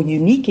causes for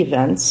unique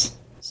events.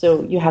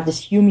 So you have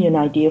this Humean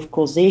idea of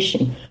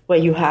causation, where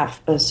you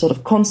have a sort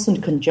of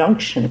constant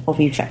conjunction of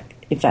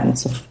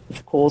events of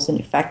cause and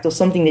effect, or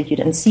something that you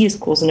then see as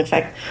cause and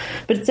effect.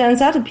 But it turns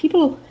out that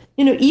people,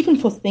 even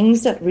for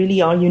things that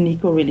really are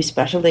unique or really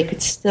special, they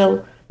could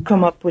still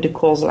come up with a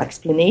causal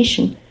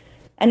explanation.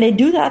 And they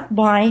do that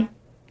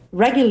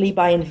regularly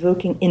by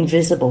invoking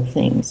invisible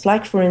things.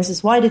 Like, for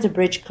instance, why did the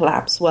bridge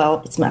collapse?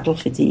 Well, it's metal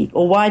fatigue.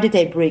 Or why did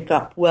they break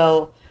up?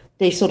 Well,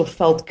 they sort of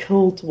felt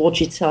cold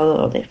towards each other,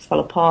 or they fell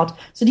apart.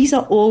 So these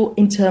are all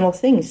internal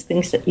things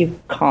that you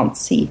can't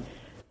see.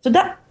 So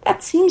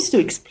that seems to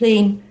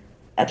explain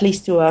at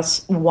least to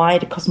us, why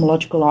the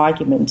cosmological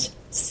argument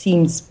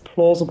seems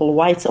plausible,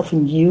 why it's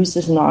often used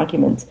as an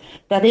argument.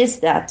 That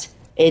is that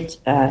it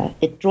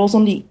draws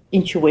on the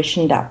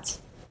intuition that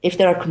if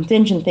there are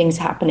contingent things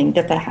happening,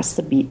 that there has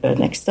to be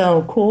an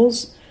external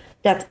cause,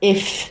 that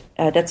if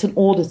that's an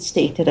ordered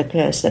state that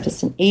occurs, that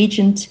it's an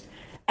agent,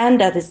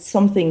 and that it's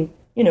something,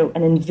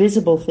 an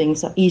invisible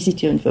things are easy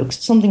to invoke.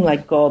 Something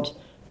like God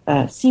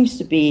seems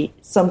to be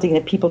something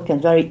that people can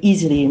very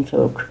easily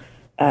invoke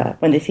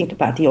when they think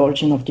about the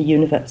origin of the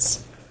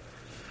universe.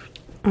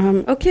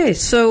 We've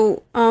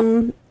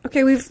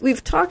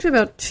talked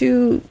about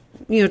two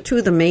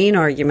of the main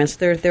arguments.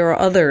 There are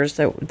others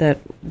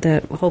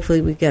that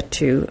hopefully we get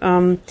to.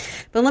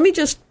 But let me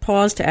just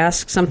pause to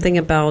ask something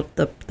about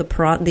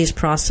these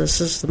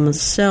processes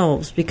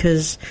themselves,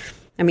 because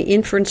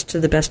inference to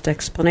the best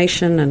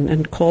explanation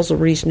and causal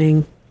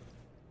reasoning,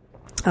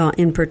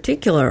 in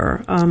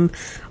particular,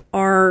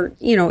 are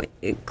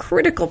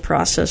critical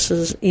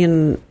processes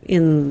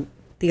in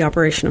the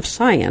operation of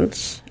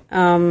science,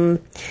 and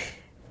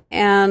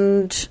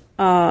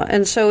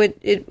so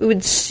it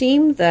would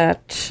seem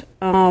that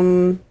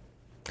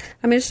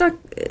it's not.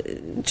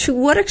 To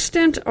what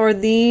extent are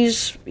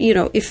these?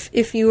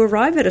 If you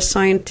arrive at a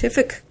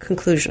scientific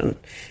conclusion,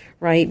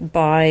 right,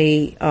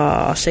 by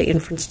say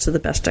inference to the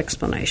best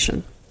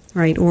explanation,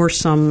 right, or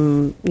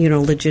some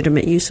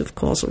legitimate use of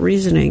causal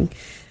reasoning,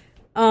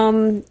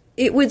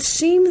 it would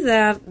seem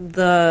that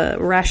the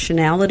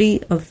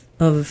rationality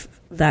of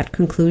that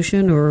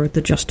conclusion or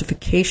the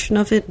justification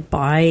of it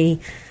by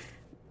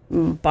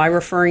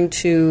referring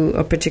to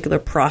a particular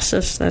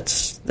process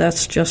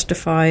that's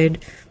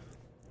justified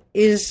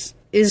is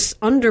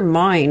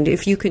undermined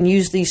if you can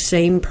use these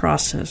same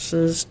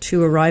processes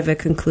to arrive at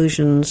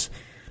conclusions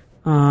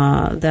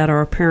that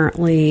are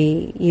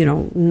apparently,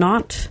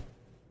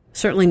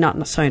 certainly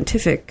not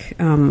scientific,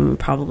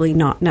 probably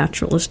not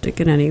naturalistic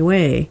in any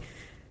way.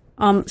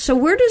 So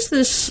where does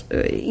this,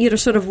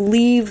 sort of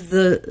leave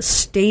the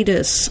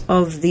status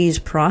of these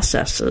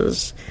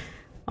processes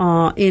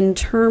in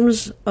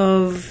terms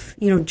of,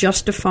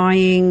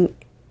 justifying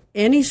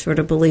any sort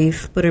of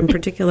belief, but in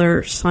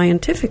particular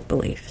scientific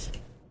beliefs?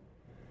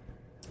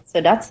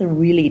 So that's a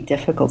really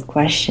difficult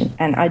question,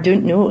 and I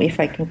don't know if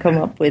I can come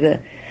up with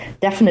a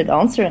definite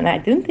answer, and I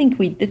don't think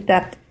we did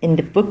that in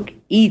the book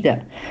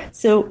either.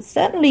 So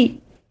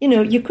certainly,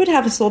 you could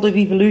have a sort of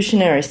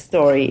evolutionary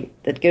story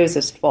that goes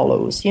as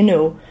follows.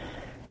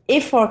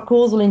 If our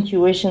causal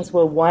intuitions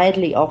were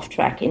widely off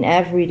track in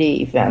everyday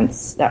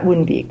events, that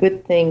wouldn't be a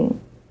good thing.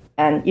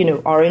 And,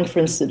 our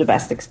inference to the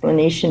best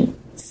explanation,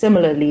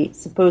 similarly,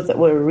 suppose that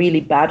were a really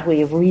bad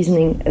way of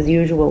reasoning as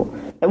usual,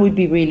 that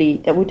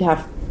would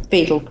have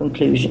fatal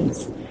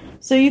conclusions.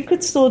 So you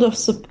could sort of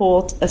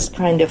support as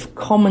kind of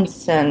common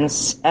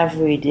sense,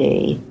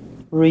 everyday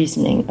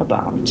reasoning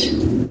about,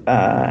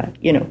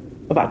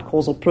 about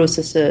causal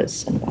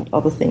processes and about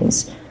other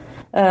things.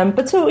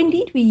 But so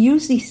indeed we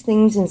use these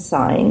things in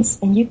science,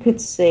 and you could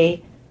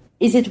say,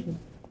 is it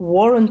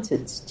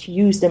warranted to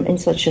use them in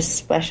such a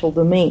special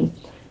domain?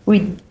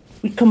 We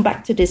come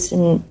back to this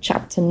in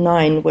chapter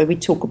 9, where we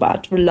talk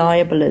about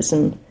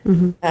reliabilism,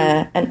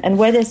 and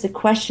where there's the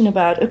question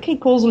about,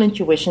 causal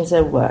intuitions,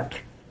 they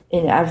work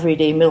in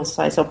everyday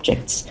middle-sized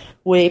objects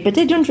way, but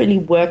they don't really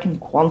work in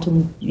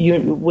quantum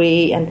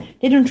way, and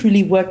they don't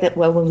really work that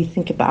well when we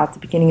think about the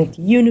beginning of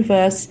the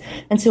universe.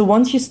 And so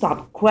once you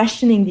start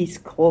questioning these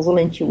causal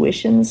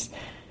intuitions,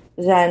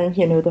 then,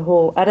 the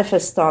whole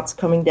edifice starts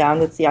coming down.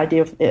 That's the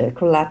idea of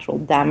collateral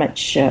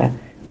damage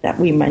that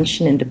we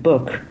mention in the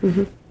book.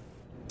 Mm-hmm.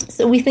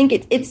 So we think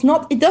it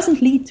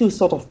doesn't lead to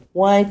sort of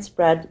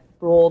widespread,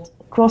 broad,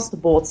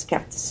 across-the-board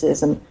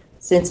skepticism,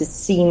 since it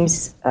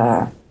seems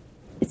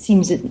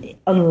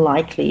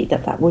unlikely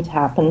that would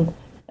happen.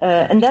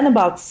 And then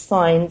about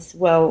science,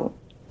 well,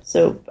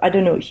 so I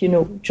don't know if you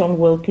know John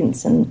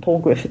Wilkins and Paul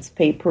Griffith's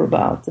paper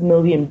about the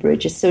Million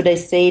Bridges. So they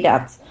say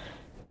that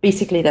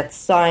basically that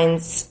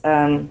science,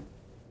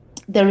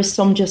 there is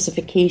some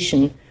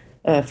justification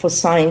for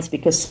science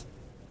because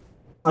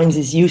science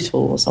is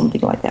useful or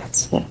something like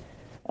that.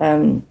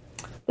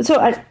 But so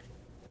I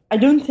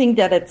don't think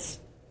that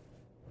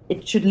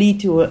it should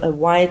lead to a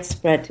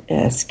widespread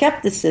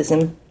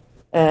skepticism,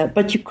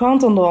 but you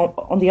can't,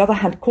 on the other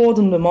hand,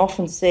 cordon them off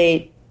and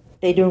say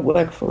they don't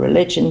work for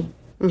religion,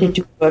 they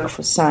do work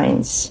for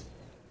science.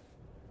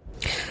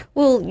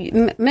 Well,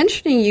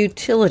 mentioning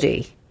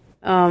utility,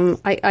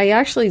 I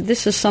actually,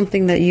 this is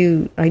something that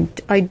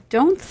I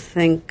don't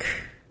think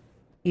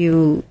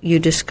you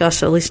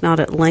discuss, at least not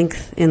at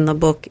length in the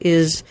book,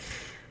 is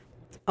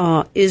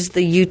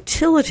the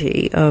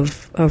utility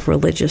of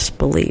religious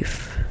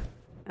belief,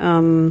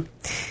 and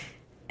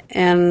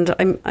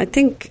I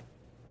think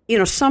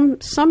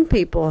some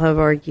people have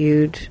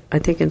argued, I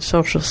think in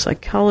social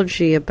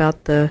psychology,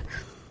 about the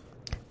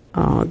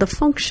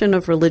function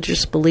of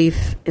religious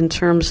belief in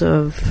terms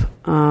of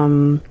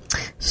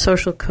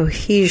social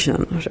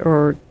cohesion,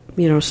 or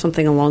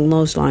something along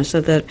those lines,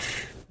 so that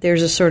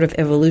there's a sort of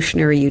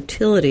evolutionary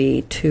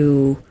utility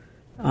to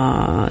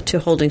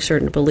to holding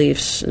certain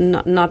beliefs,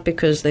 not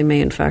because they may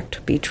in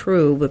fact be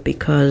true, but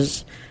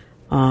because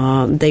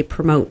they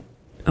promote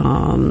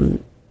the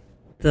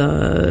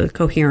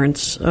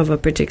coherence of a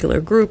particular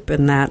group,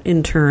 and that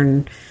in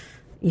turn,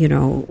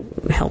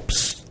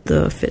 helps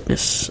the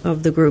fitness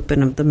of the group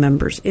and of the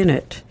members in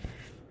it.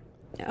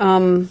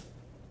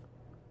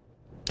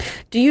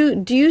 Do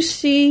you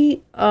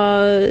see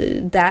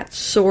that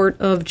sort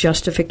of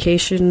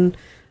justification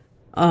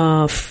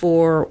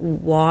for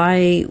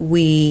why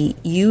we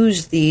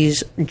use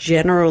these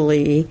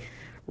generally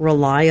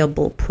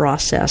reliable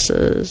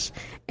processes,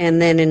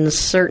 and then in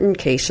certain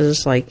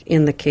cases, like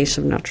in the case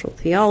of natural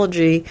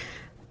theology,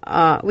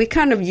 we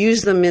kind of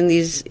use them in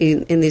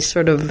these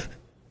sort of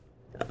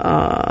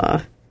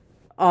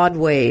odd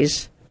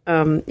ways?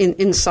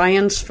 In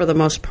science, for the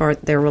most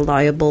part, they're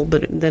reliable,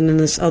 but then in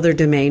this other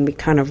domain, we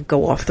kind of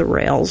go off the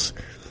rails.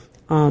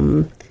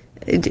 Do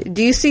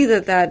you see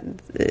that?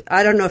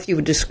 I don't know if you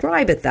would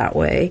describe it that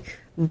way,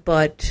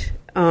 but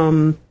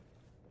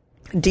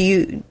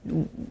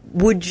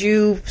would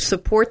you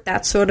support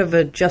that sort of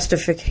a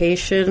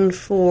justification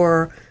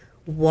for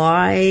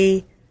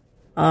why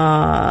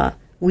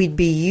we'd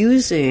be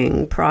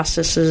using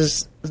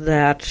processes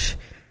that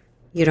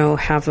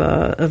have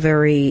a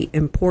very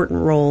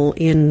important role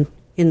in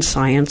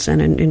science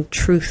and in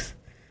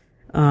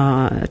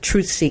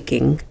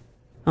truth-seeking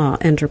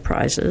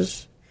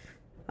enterprises?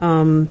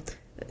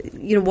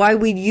 Why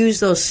we'd use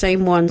those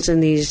same ones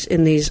in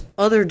these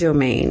other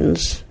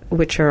domains,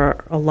 which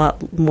are a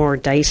lot more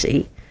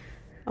dicey.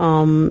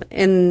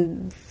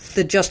 And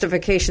the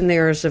justification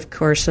there is, of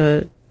course,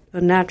 a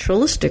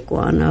naturalistic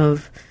one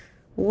of,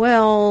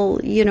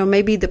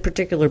 maybe the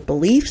particular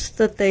beliefs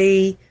that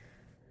they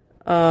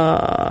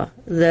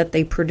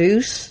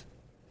produce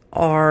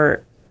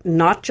are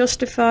not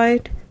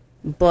justified,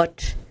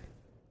 but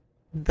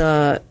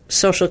the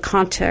social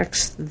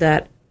context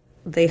that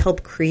they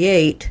help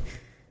create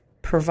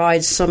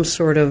provides some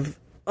sort of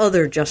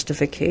other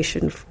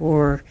justification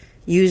for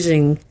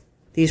using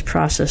these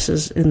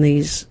processes in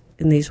these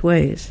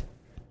ways.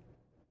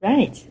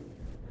 Right.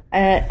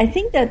 I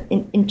think that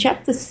in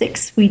Chapter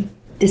 6 we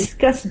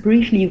discuss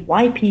briefly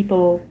why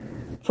people,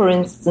 for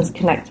instance,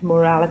 connect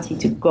morality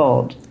to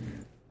God.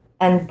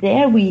 And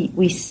there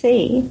we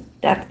say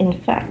that, in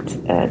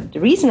fact, the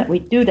reason that we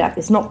do that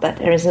is not that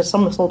there is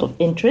some sort of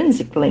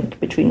intrinsic link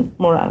between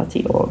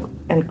morality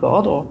and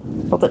God, or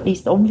not at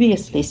least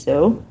obviously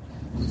so,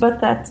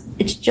 but that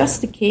it's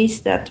just the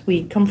case that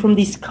we come from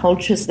these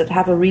cultures that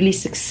have a really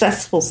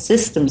successful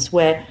systems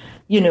where,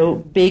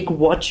 big,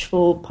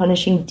 watchful,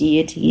 punishing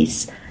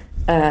deities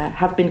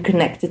have been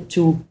connected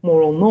to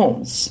moral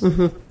norms.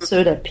 Mm-hmm.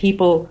 So that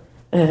people,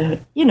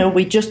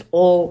 we just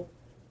all...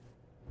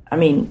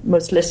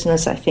 most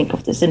listeners, I think,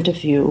 of this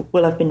interview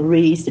will have been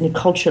raised in a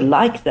culture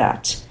like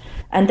that.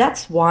 And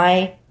that's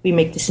why we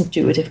make this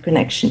intuitive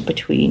connection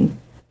between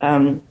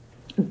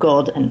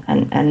God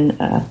and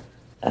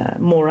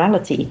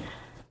morality.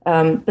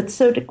 But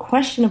so the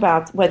question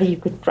about whether you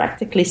could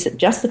practically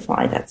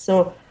justify that.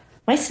 So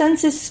my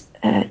sense is,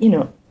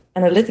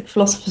 analytic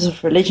philosophers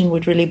of religion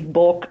would really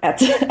balk at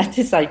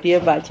this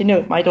idea about,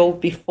 it might all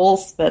be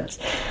false, but,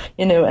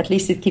 at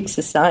least it keeps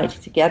society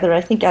together. I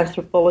think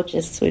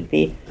anthropologists would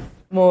be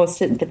more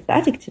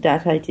sympathetic to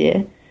that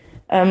idea.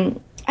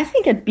 I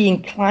think I'd be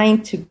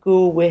inclined to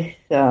go with,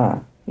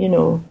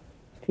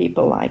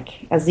 people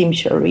like Azim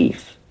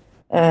Shariff,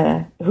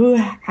 who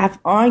have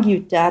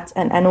argued that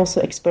and also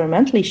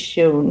experimentally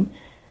shown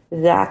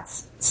that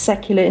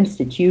secular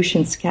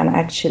institutions can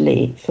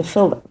actually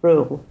fulfill that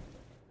role.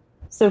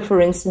 So,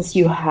 for instance,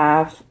 you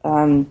have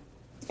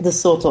the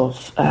sort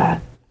of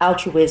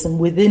altruism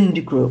within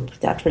the group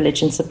that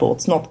religion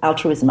supports, not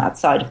altruism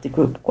outside of the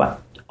group, quite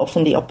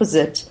often the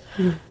opposite.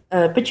 Mm.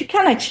 But you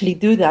can actually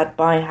do that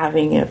by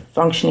having a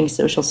functioning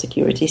social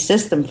security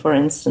system, for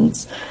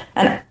instance.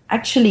 And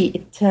actually,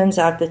 it turns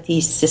out that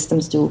these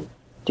systems do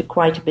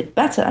quite a bit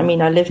better. I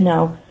live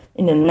now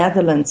in the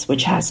Netherlands,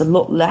 which has a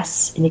lot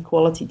less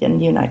inequality than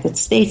the United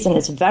States, and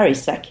it's very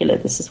secular.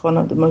 This is one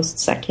of the most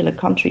secular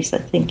countries, I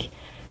think,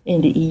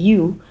 in the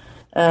EU,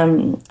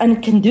 and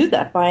it can do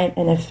that by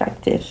an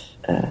effective,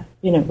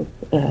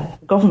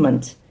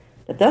 government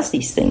that does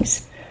these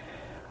things.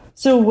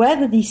 So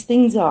whether these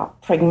things are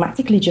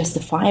pragmatically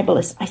justifiable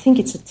I think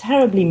it's a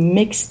terribly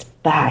mixed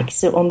bag.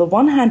 So on the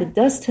one hand, it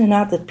does turn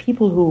out that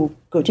people who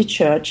go to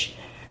church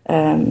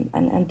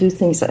and do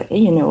things like,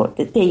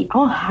 that they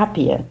are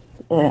happier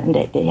and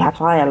they have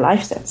higher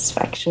life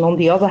satisfaction. On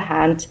the other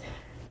hand,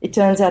 it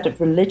turns out that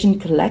religion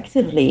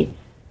collectively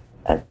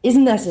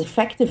isn't as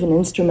effective an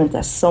instrument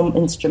as some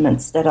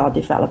instruments that are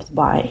developed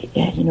by,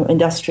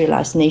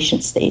 industrialized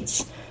nation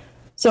states.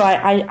 So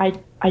I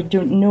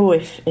don't know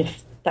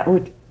if that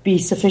would be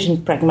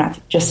sufficient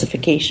pragmatic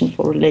justification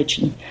for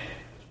religion.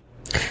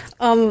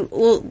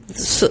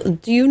 So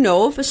do you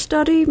know of a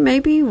study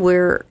maybe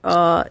where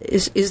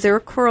is there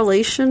a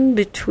correlation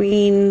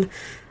between,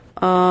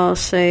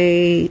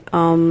 say,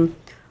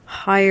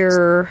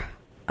 higher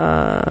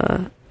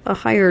a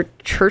higher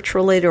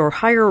church-related or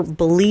higher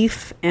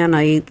belief and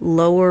a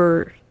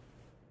lower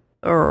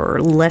or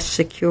less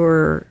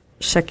secure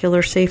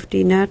secular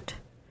safety net?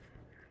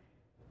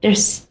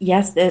 There's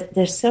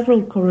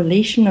several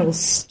correlational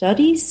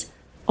studies.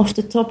 Off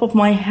the top of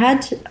my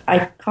head,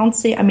 I can't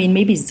say. I mean,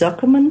 maybe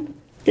Zuckerman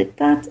did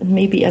that, and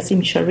maybe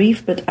Azim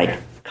Shariff, but I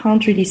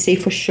can't really say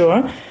for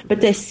sure.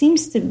 But there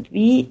seems to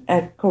be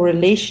a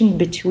correlation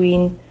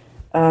between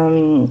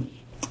the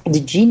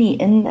Gini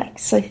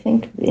index, I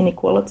think, the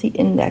inequality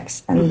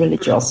index, and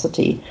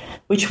religiosity,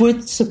 which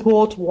would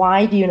support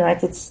why the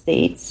United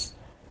States,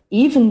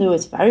 even though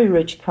it's a very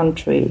rich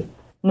country,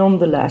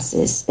 nonetheless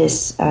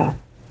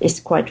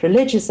is quite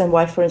religious, and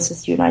why, for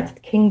instance, the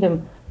United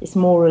Kingdom is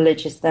more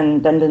religious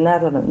than the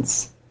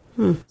Netherlands.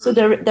 So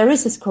there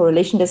is this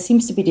correlation. There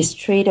seems to be this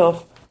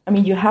trade-off. I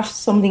mean, you have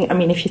something. I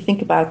mean, if you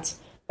think about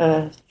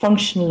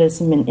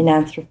functionalism in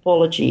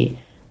anthropology,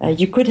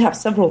 you could have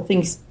several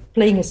things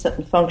playing a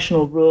certain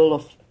functional role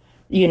of,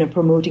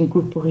 promoting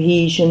group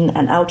cohesion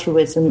and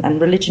altruism,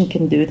 and religion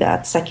can do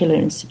that. Secular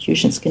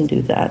institutions can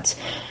do that.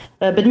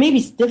 But maybe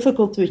it's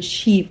difficult to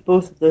achieve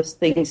both of those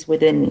things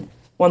within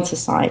one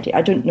society.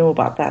 I don't know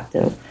about that,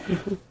 though.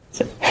 Mm-hmm.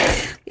 So.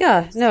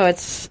 Yeah, no,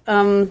 it's...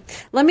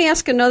 let me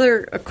ask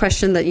another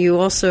question that you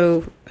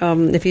also,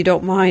 if you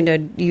don't mind,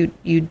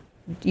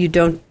 you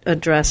don't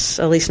address,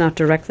 at least not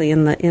directly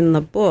in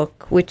the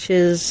book, which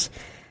is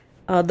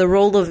the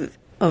role of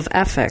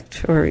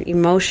affect or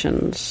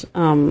emotions.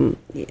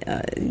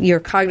 Your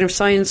cognitive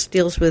science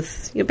deals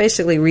with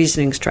basically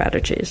reasoning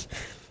strategies.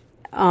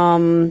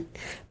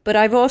 But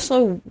I've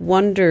also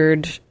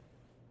wondered,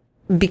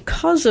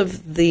 because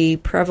of the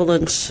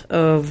prevalence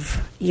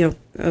of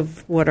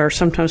of what are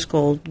sometimes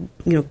called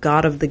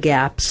God of the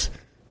gaps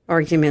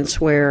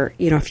arguments, where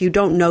if you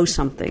don't know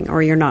something,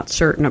 or you're not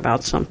certain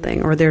about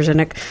something, or there's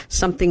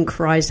something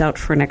cries out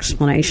for an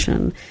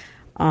explanation,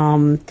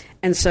 and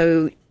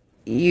so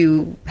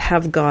you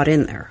have God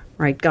in there,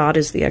 right? God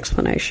is the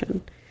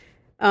explanation,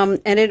 and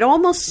it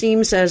almost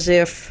seems as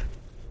if,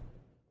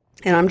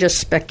 and I'm just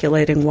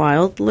speculating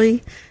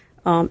wildly.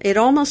 It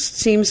almost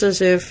seems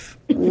as if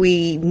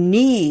we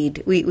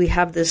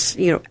have this,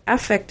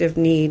 affective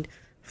need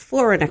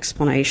for an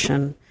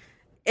explanation.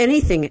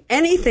 Anything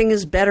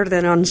is better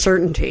than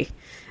uncertainty.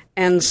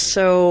 And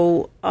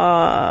so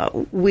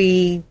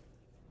we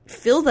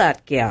fill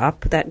that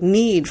gap, that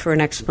need for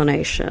an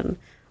explanation,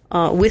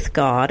 with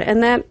God,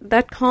 and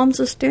that calms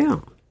us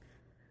down.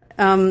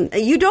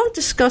 You don't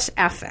discuss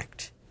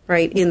affect,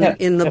 right, in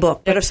the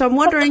book, but so I'm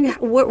wondering,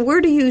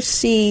 where do you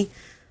see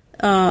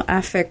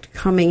affect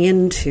coming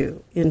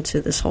into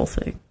this whole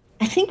thing?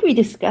 I think we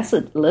discuss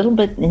it a little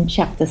bit in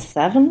chapter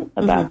 7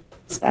 about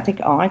static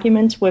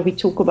arguments, where we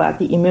talk about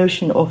the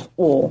emotion of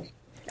awe.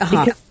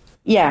 Uh-huh.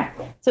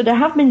 So there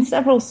have been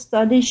several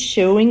studies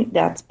showing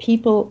that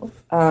people,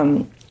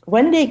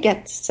 when they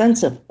get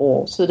sense of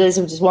awe, so there's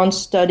this one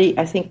study,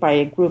 I think by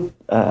a group,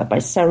 by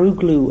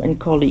Saruglu and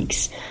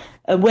colleagues,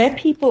 where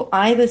people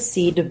either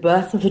see the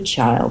birth of a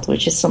child,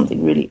 which is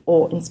something really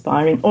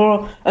awe-inspiring,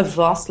 or a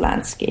vast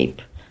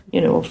landscape,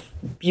 of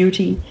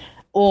beauty,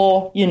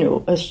 or,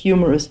 a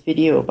humorous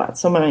video about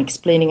someone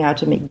explaining how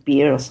to make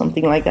beer or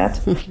something like that.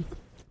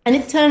 And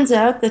it turns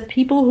out that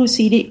people who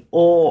see the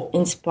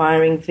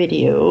awe-inspiring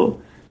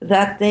video,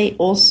 that they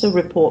also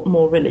report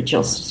more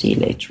religiosity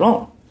later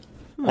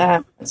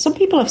on. Some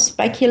people have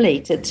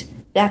speculated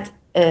that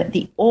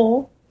the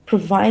awe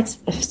provides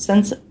a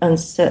sense of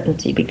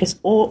uncertainty, because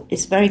awe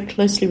is very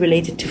closely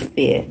related to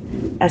fear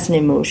as an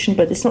emotion,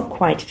 but it's not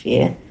quite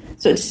fear.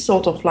 So it's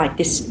sort of like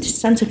this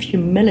sense of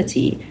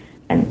humility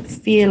and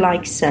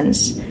fear-like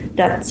sense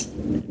that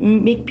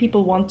make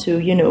people want to,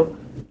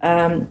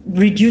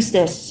 reduce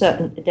their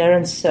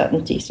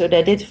uncertainty. So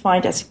they did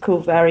find as a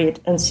covariate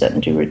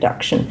uncertainty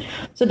reduction.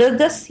 So there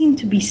does seem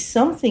to be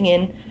something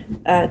in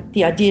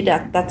the idea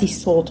that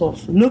this sort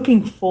of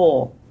looking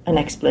for an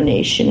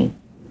explanation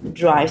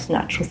drives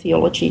natural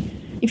theology.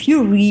 If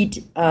you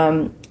read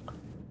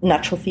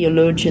natural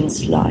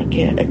theologians like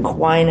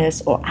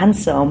Aquinas or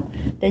Anselm,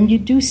 then you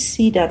do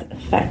see that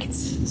effect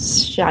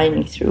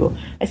shining through.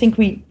 I think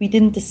we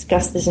didn't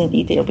discuss this in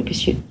detail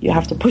because you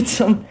have to put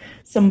some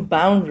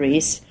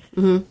boundaries.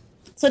 Mm-hmm.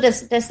 So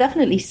there's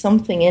definitely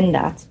something in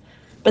that.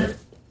 But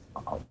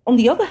on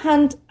the other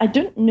hand, I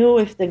don't know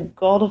if the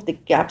God of the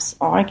gaps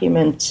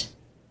argument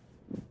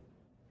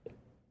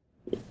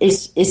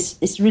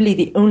is really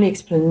the only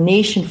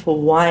explanation for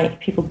why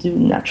people do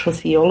natural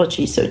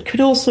theology. So it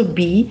could also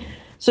be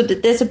so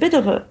that there's a bit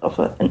of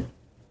an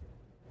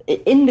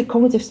in the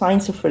cognitive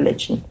science of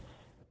religion,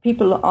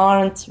 people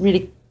aren't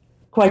really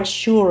quite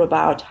sure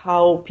about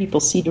how people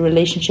see the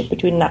relationship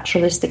between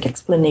naturalistic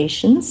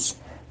explanations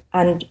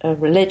and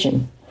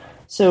religion.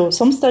 So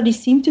some studies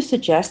seem to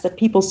suggest that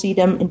people see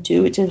them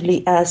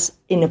intuitively as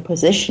in a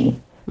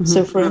position. Mm-hmm.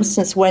 So, for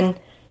instance, when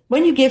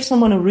you give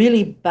someone a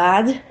really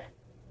bad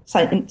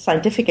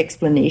scientific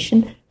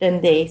explanation, then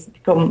they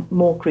become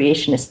more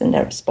creationist in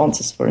their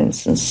responses, for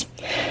instance.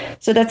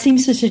 So that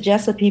seems to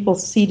suggest that people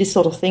see this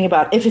sort of thing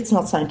about if it's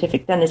not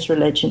scientific, then it's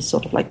religion,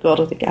 sort of like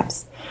God of the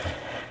gaps.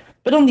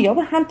 But on the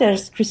other hand,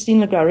 there's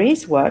Christine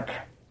Lagarre's work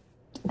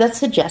that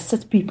suggests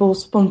that people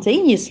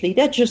spontaneously,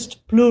 they're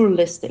just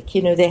pluralistic.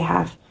 You know, they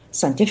have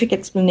scientific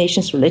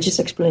explanations, religious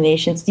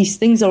explanations. These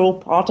things are all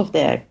part of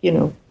their, you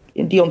know,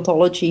 the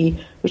ontology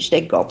which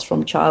they got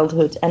from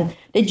childhood. And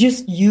they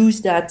just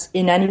use that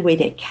in any way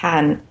they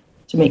can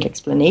to make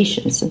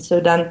explanations. And so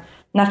then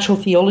natural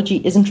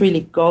theology isn't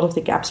really God of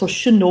the gaps, or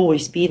shouldn't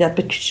always be that,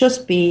 but could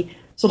just be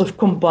sort of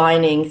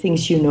combining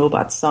things you know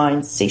about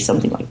science, say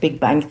something like Big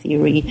Bang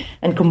Theory,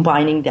 and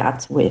combining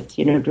that with,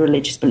 you know, the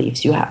religious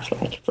beliefs you have,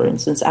 like, for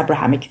instance,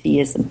 Abrahamic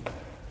theism.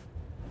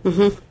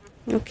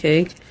 Mm-hmm.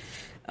 Okay.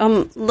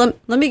 Let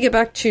me get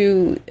back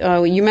to,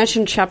 you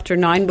mentioned chapter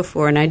 9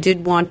 before, and I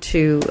did want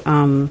to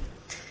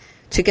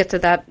get to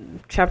that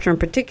chapter in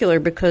particular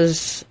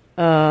because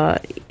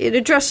it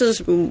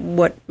addresses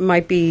what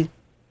might be,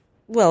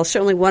 well,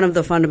 certainly one of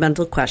the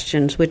fundamental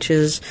questions, which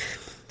is,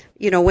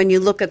 you know, when you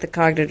look at the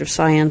cognitive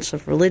science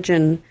of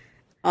religion,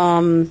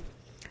 does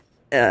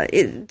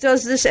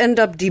this end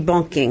up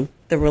debunking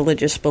the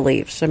religious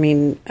beliefs? I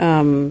mean,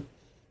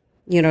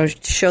 you know,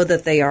 show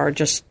that they are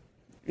just,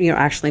 you know,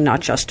 actually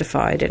not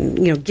justified, and,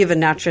 you know, give a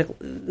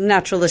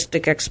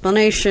naturalistic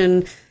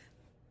explanation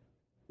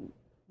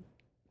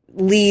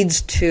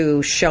leads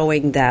to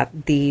showing that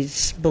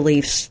these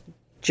beliefs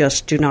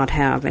just do not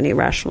have any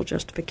rational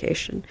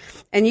justification.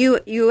 And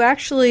you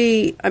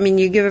actually, I mean,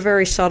 you give a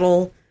very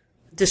subtle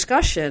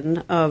discussion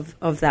of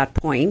that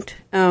point,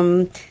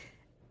 in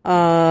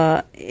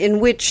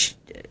which,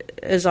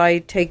 as I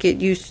take it,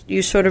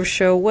 you sort of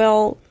show,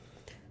 well,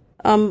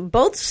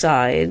 both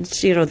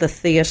sides, you know, the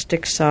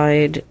theistic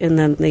side and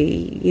then the,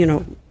 you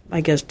know,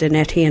 I guess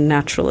Dennettian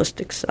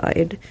naturalistic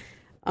side,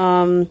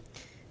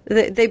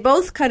 they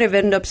both kind of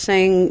end up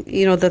saying,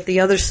 you know, that the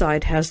other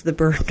side has the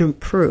burden of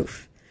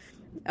proof.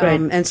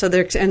 Right. And so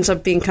there ends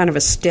up being kind of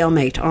a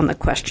stalemate on the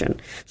question.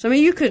 So, I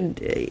mean, you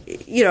could,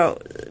 you know,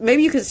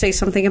 maybe you could say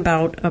something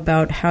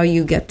about how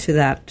you get to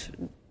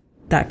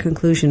that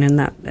conclusion in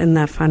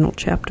that final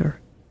chapter.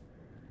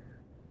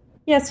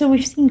 Yeah, so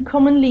we've seen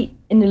commonly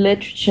in the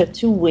literature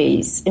two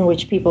ways in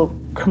which people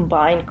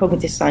combine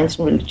cognitive science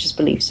and religious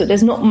beliefs. So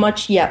there's not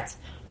much yet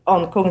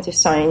on cognitive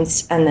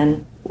science and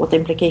then what the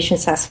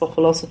implications has for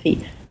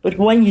philosophy. But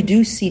when you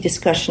do see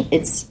discussion,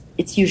 it's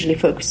usually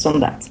focused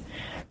on that.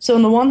 So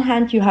on the one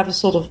hand, you have a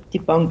sort of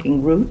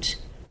debunking route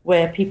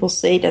where people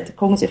say that the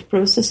cognitive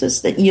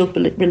processes that yield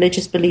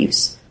religious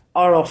beliefs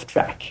are off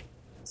track.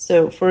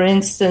 So, for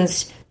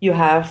instance, you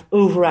have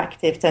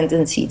overactive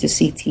tendency to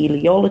see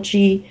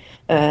teleology.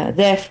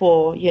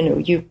 Therefore, you know,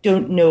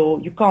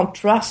 you can't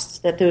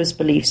trust that those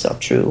beliefs are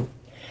true.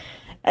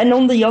 And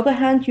on the other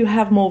hand, you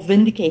have more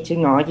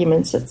vindicating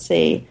arguments that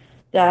say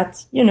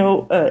that, you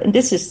know, and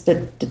this is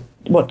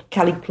what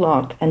Kelly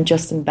Clark and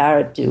Justin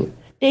Barrett do.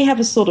 They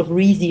have a sort of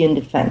Reesian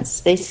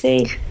defense. They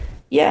say,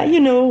 yeah, you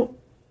know,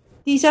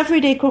 these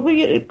everyday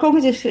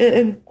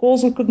cognitive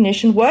causal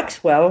cognition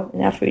works well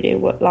in everyday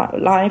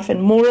life,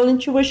 and moral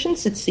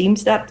intuitions, it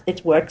seems that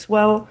it works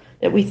well,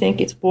 that we think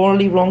it's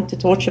morally wrong to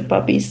torture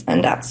puppies,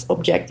 and that's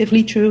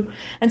objectively true.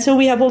 And so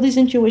we have all these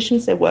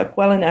intuitions that work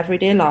well in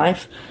everyday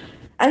life.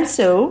 And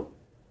so,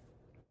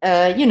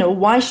 you know,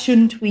 why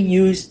shouldn't we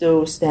use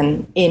those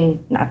then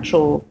in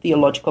natural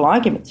theological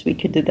arguments? We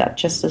could do that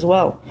just as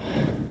well.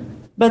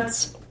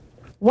 But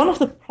one of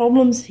the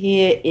problems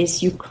here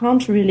is you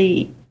can't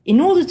really,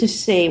 in order to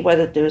say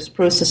whether those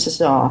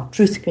processes are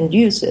truth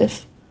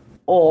conducive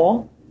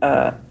or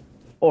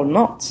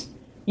not,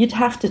 you'd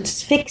have to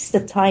fix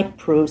the type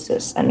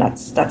process, and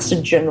that's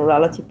a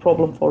generality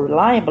problem for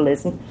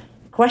reliabilism.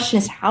 The question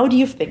is, how do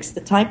you fix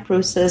the type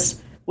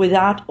process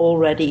without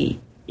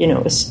already, you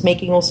know,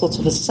 making all sorts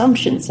of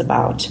assumptions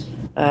about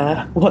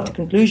what the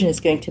conclusion is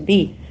going to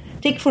be?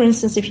 Take, for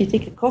instance, if you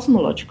take a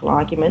cosmological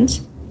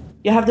argument,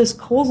 you have those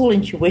causal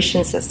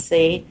intuitions that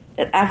say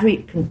that every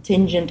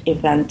contingent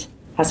event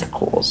has a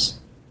cause.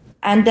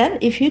 And then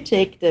if you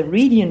take the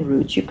Reedian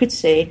route, you could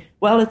say,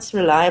 well, it's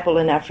reliable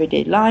in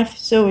everyday life,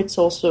 so it's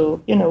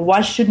also, you know, why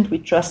shouldn't we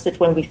trust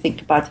it when we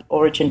think about the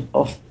origin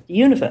of the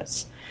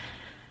universe?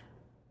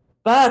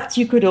 But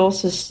you could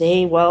also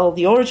say, well,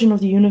 the origin of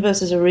the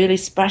universe is a really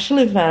special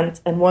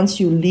event, and once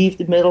you leave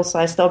the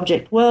middle-sized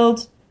object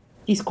world,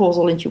 these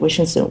causal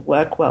intuitions don't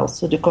work well,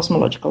 so the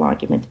cosmological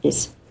argument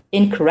is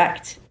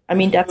incorrect. I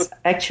mean, that's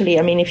actually,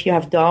 I mean, if you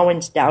have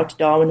Darwin's doubt,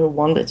 Darwin who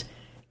wondered,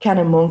 can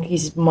a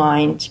monkey's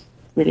mind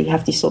really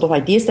have these sort of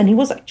ideas? Then he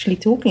was actually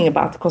talking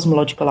about the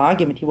cosmological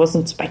argument. He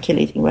wasn't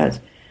speculating about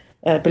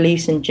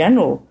beliefs in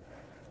general.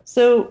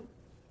 So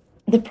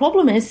the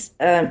problem is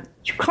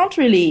you can't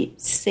really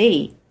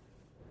say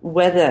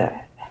whether,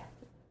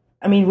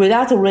 I mean,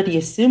 without already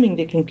assuming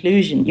the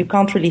conclusion, you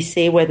can't really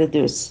say whether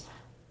those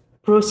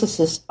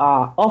processes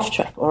are off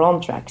track or on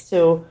track.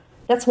 So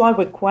that's why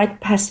we're quite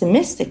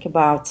pessimistic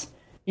about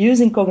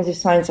using cognitive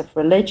science of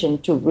religion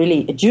to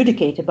really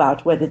adjudicate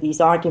about whether these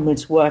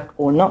arguments work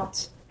or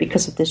not,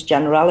 because of this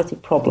generality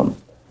problem.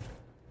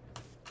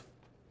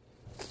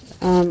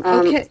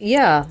 Okay,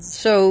 yeah.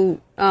 So,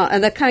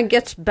 and that kind of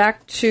gets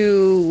back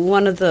to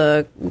one of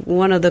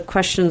the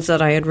questions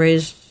that I had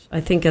raised I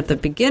think, at the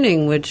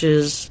beginning, which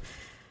is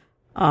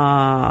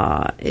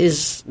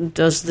does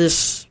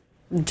this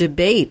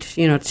debate,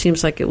 it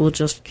seems like it will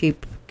just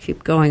keep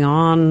going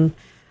on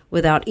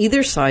without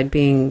either side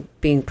being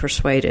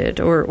persuaded,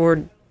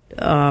 or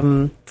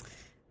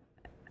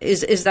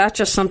is that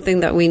just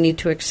something that we need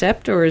to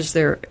accept, or is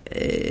there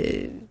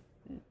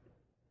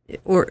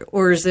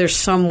or is there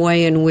some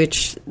way in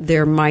which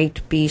there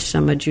might be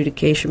some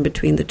adjudication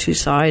between the two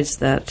sides,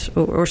 that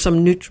or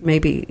some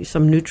maybe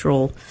some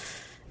neutral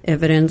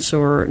evidence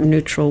or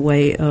neutral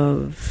way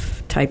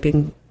of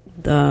typing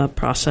the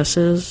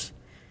processes,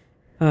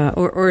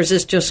 or is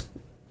this just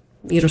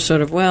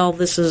sort of, well,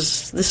 this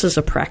is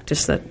a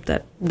practice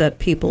that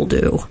people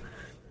do,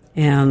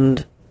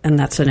 and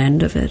that's an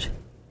end of it?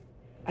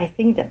 I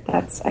think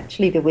that's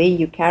actually the way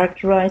you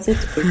characterize it.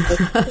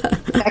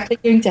 It's exactly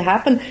going to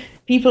happen.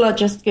 People are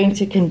just going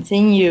to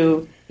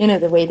continue,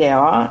 the way they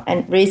are,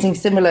 and raising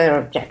similar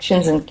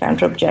objections and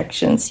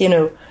counter-objections,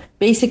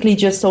 basically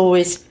just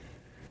always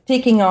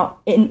taking our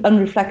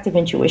unreflective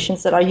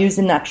intuitions that are used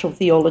in natural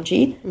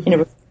theology in a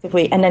reflective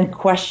way, and then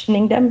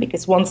questioning them,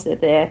 because once they're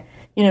there,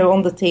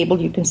 on the table,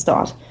 you can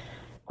start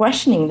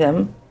questioning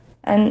them.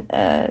 And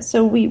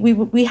so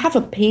we have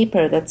a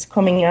paper that's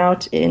coming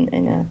out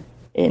in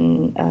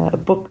a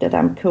book that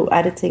I'm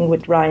co-editing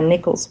with Ryan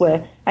Nichols,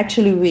 where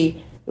actually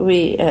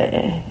we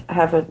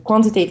have a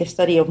quantitative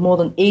study of more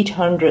than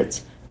 800.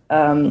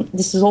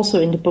 This is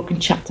also in the book in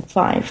chapter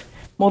 5.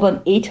 More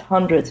than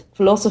 800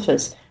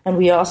 philosophers, and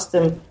we asked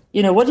them,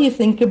 what do you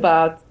think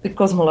about the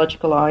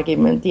cosmological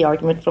argument, the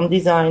argument from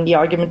design, the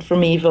argument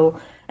from evil?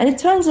 And it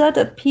turns out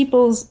that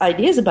people's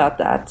ideas about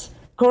that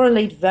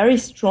correlate very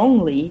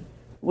strongly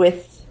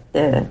with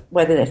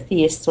whether they're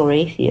theists or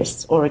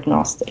atheists or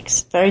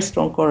agnostics. Very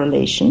strong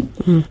correlation.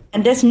 Mm-hmm.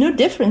 And there's no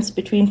difference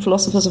between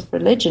philosophers of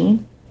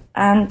religion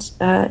and,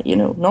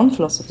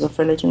 non-philosophers of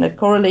religion. The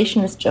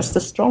correlation is just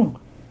as strong.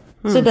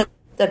 Mm. So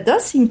that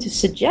does seem to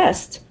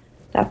suggest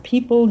that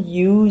people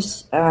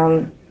use,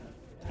 that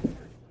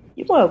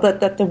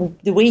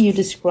the way you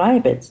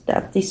describe it,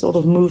 that these sort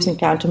of moves and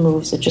counter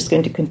moves are just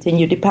going to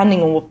continue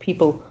depending on what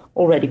people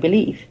already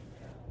believe.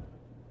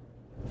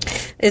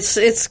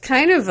 It's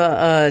kind of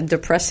a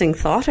depressing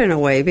thought in a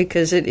way,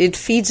 because it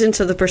feeds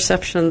into the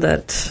perception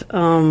that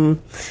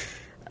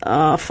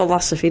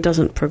philosophy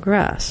doesn't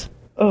progress.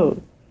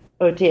 Oh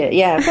dear,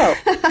 yeah. Well,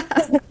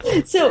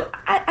 so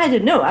I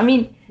don't know. I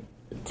mean,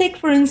 take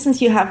for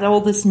instance, you have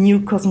all this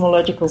new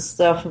cosmological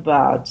stuff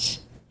about,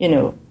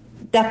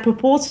 that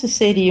purports to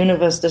say the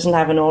universe doesn't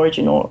have an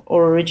origin or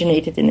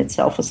originated in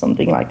itself or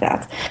something like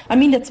that. I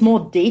mean, that's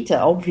more data,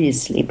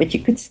 obviously, but you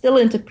could still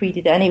interpret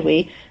it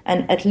anyway.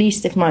 And at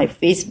least if my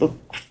Facebook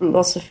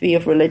philosophy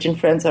of religion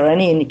friends are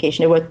any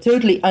indication, they were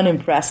totally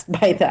unimpressed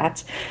by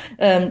that.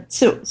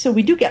 So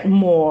we do get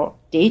more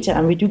data,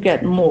 and we do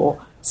get more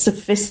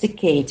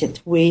sophisticated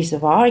ways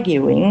of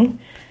arguing.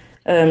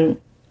 And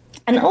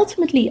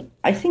ultimately,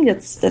 I think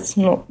that's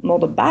not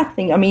a bad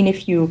thing. I mean,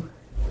 if you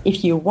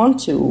want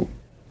to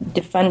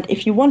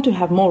if you want to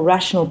have more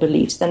rational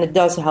beliefs, then it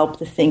does help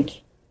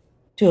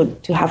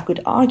to have good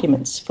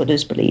arguments for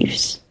those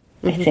beliefs,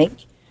 I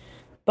think.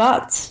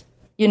 But,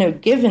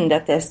 given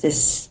that there's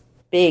this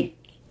big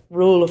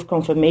rule of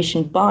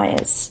confirmation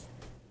bias,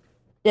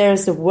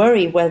 there's a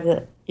worry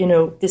whether,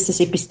 this is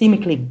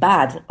epistemically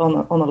bad on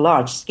a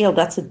large scale.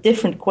 That's a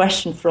different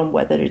question from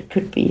whether it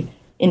could be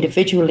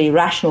individually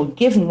rational,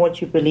 given what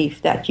you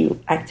believe, that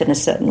you act in a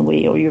certain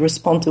way or you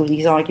respond to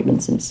these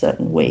arguments in a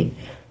certain way.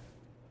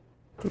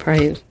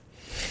 Right.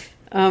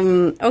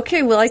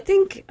 Okay, well, I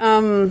think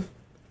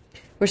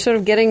we're sort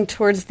of getting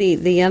towards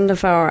the end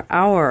of our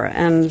hour,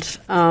 and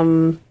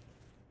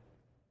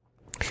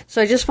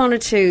so I just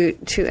wanted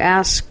to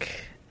ask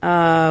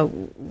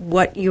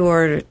what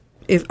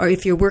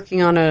if you're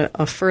working on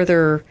a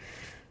further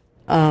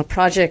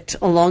project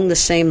along the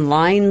same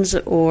lines,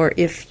 or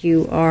if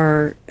you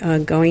are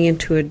going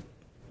into a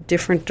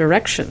different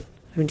direction.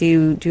 Do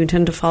you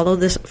intend to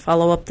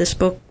follow up this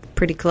book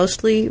pretty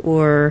closely,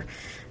 or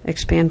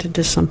expand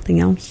into something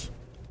else?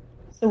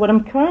 So what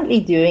I'm currently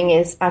doing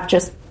is I've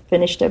just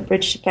finished a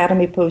British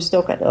Academy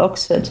postdoc at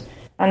Oxford,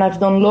 and I've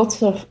done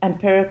lots of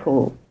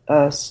empirical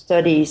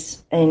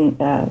studies in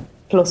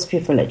philosophy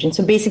of religion.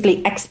 So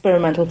basically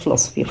experimental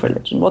philosophy of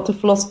religion. What do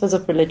philosophers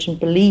of religion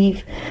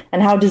believe,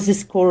 and how does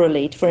this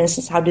correlate? For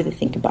instance, how do they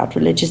think about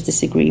religious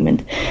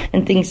disagreement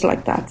and things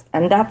like that?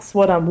 And that's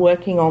what I'm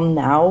working on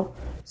now.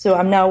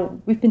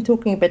 So we've been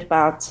talking a bit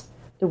about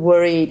the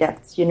worry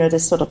that,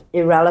 there's sort of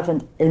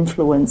irrelevant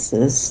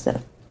influences,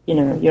 that,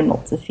 you're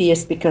not a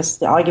theist because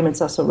the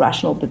arguments are so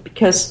rational, but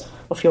because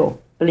of your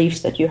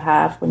beliefs that you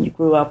have when you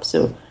grew up.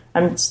 So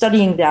I'm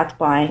studying that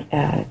by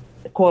a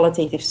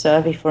qualitative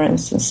survey, for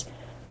instance.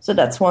 So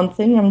that's one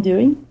thing I'm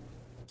doing.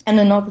 And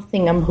another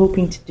thing I'm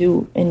hoping to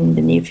do in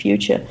the near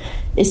future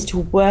is to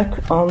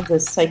work on the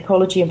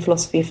psychology and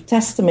philosophy of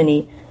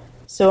testimony.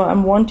 So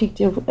I'm wanting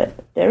to,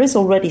 there is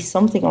already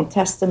something on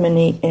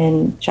testimony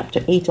in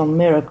chapter 8 on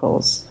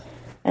miracles.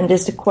 And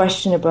there's the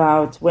question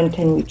about when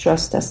can we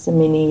trust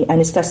testimony, and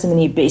is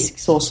testimony a basic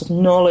source of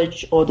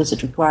knowledge, or does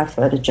it require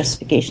further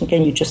justification?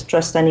 Can you just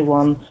trust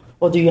anyone,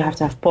 or do you have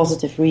to have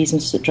positive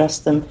reasons to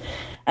trust them?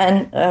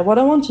 And what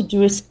I want to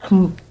do is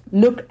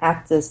look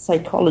at the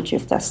psychology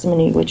of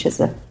testimony, which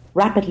is a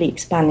rapidly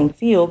expanding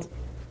field,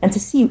 and to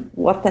see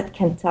what that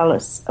can tell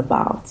us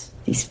about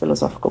these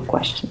philosophical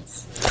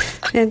questions.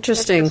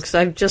 Interesting, because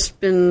I've just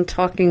been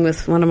talking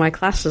with one of my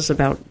classes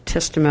about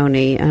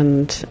testimony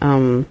and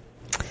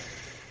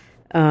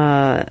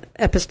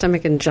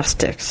epistemic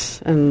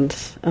injustice and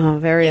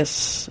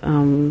various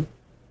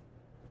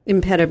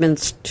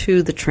impediments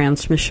to the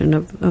transmission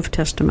of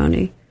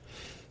testimony.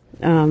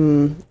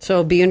 So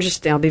it'll be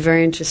interesting. I'll be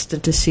very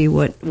interested to see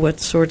what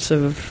sorts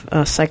of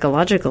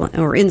psychological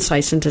or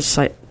insights into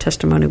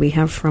testimony we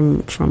have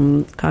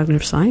from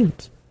cognitive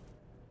science.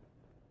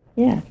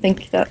 Yeah, I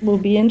think that will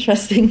be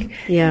interesting.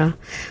 Yeah.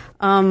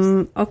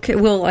 Okay,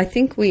 well, I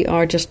think we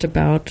are just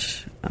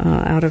about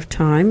out of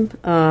time.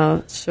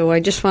 So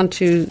I just want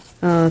to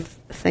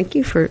thank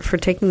you for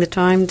taking the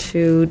time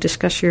to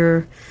discuss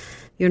your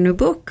new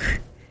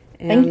book.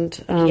 And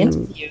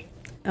thank you.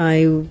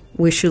 I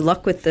wish you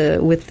luck with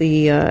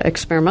the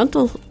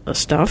experimental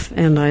stuff,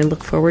 and I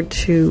look forward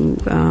to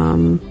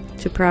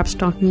perhaps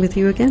talking with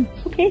you again.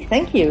 Okay,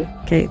 thank you.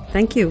 Okay,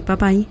 thank you.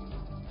 Bye-bye.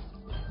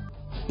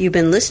 You've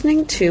been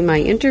listening to my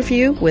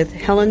interview with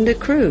Helen de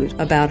Cruz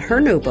about her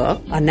new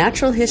book, A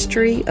Natural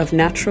History of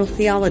Natural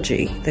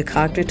Theology, The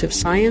Cognitive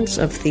Science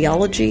of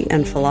Theology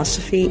and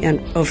Philosophy and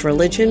of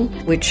Religion,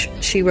 which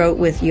she wrote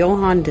with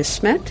Johan de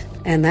Smet,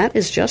 and that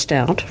is just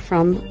out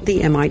from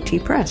the MIT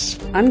Press.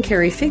 I'm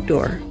Carrie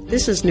Figdor.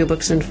 This is New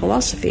Books in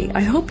Philosophy.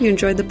 I hope you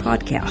enjoyed the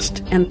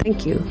podcast, and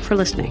thank you for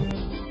listening.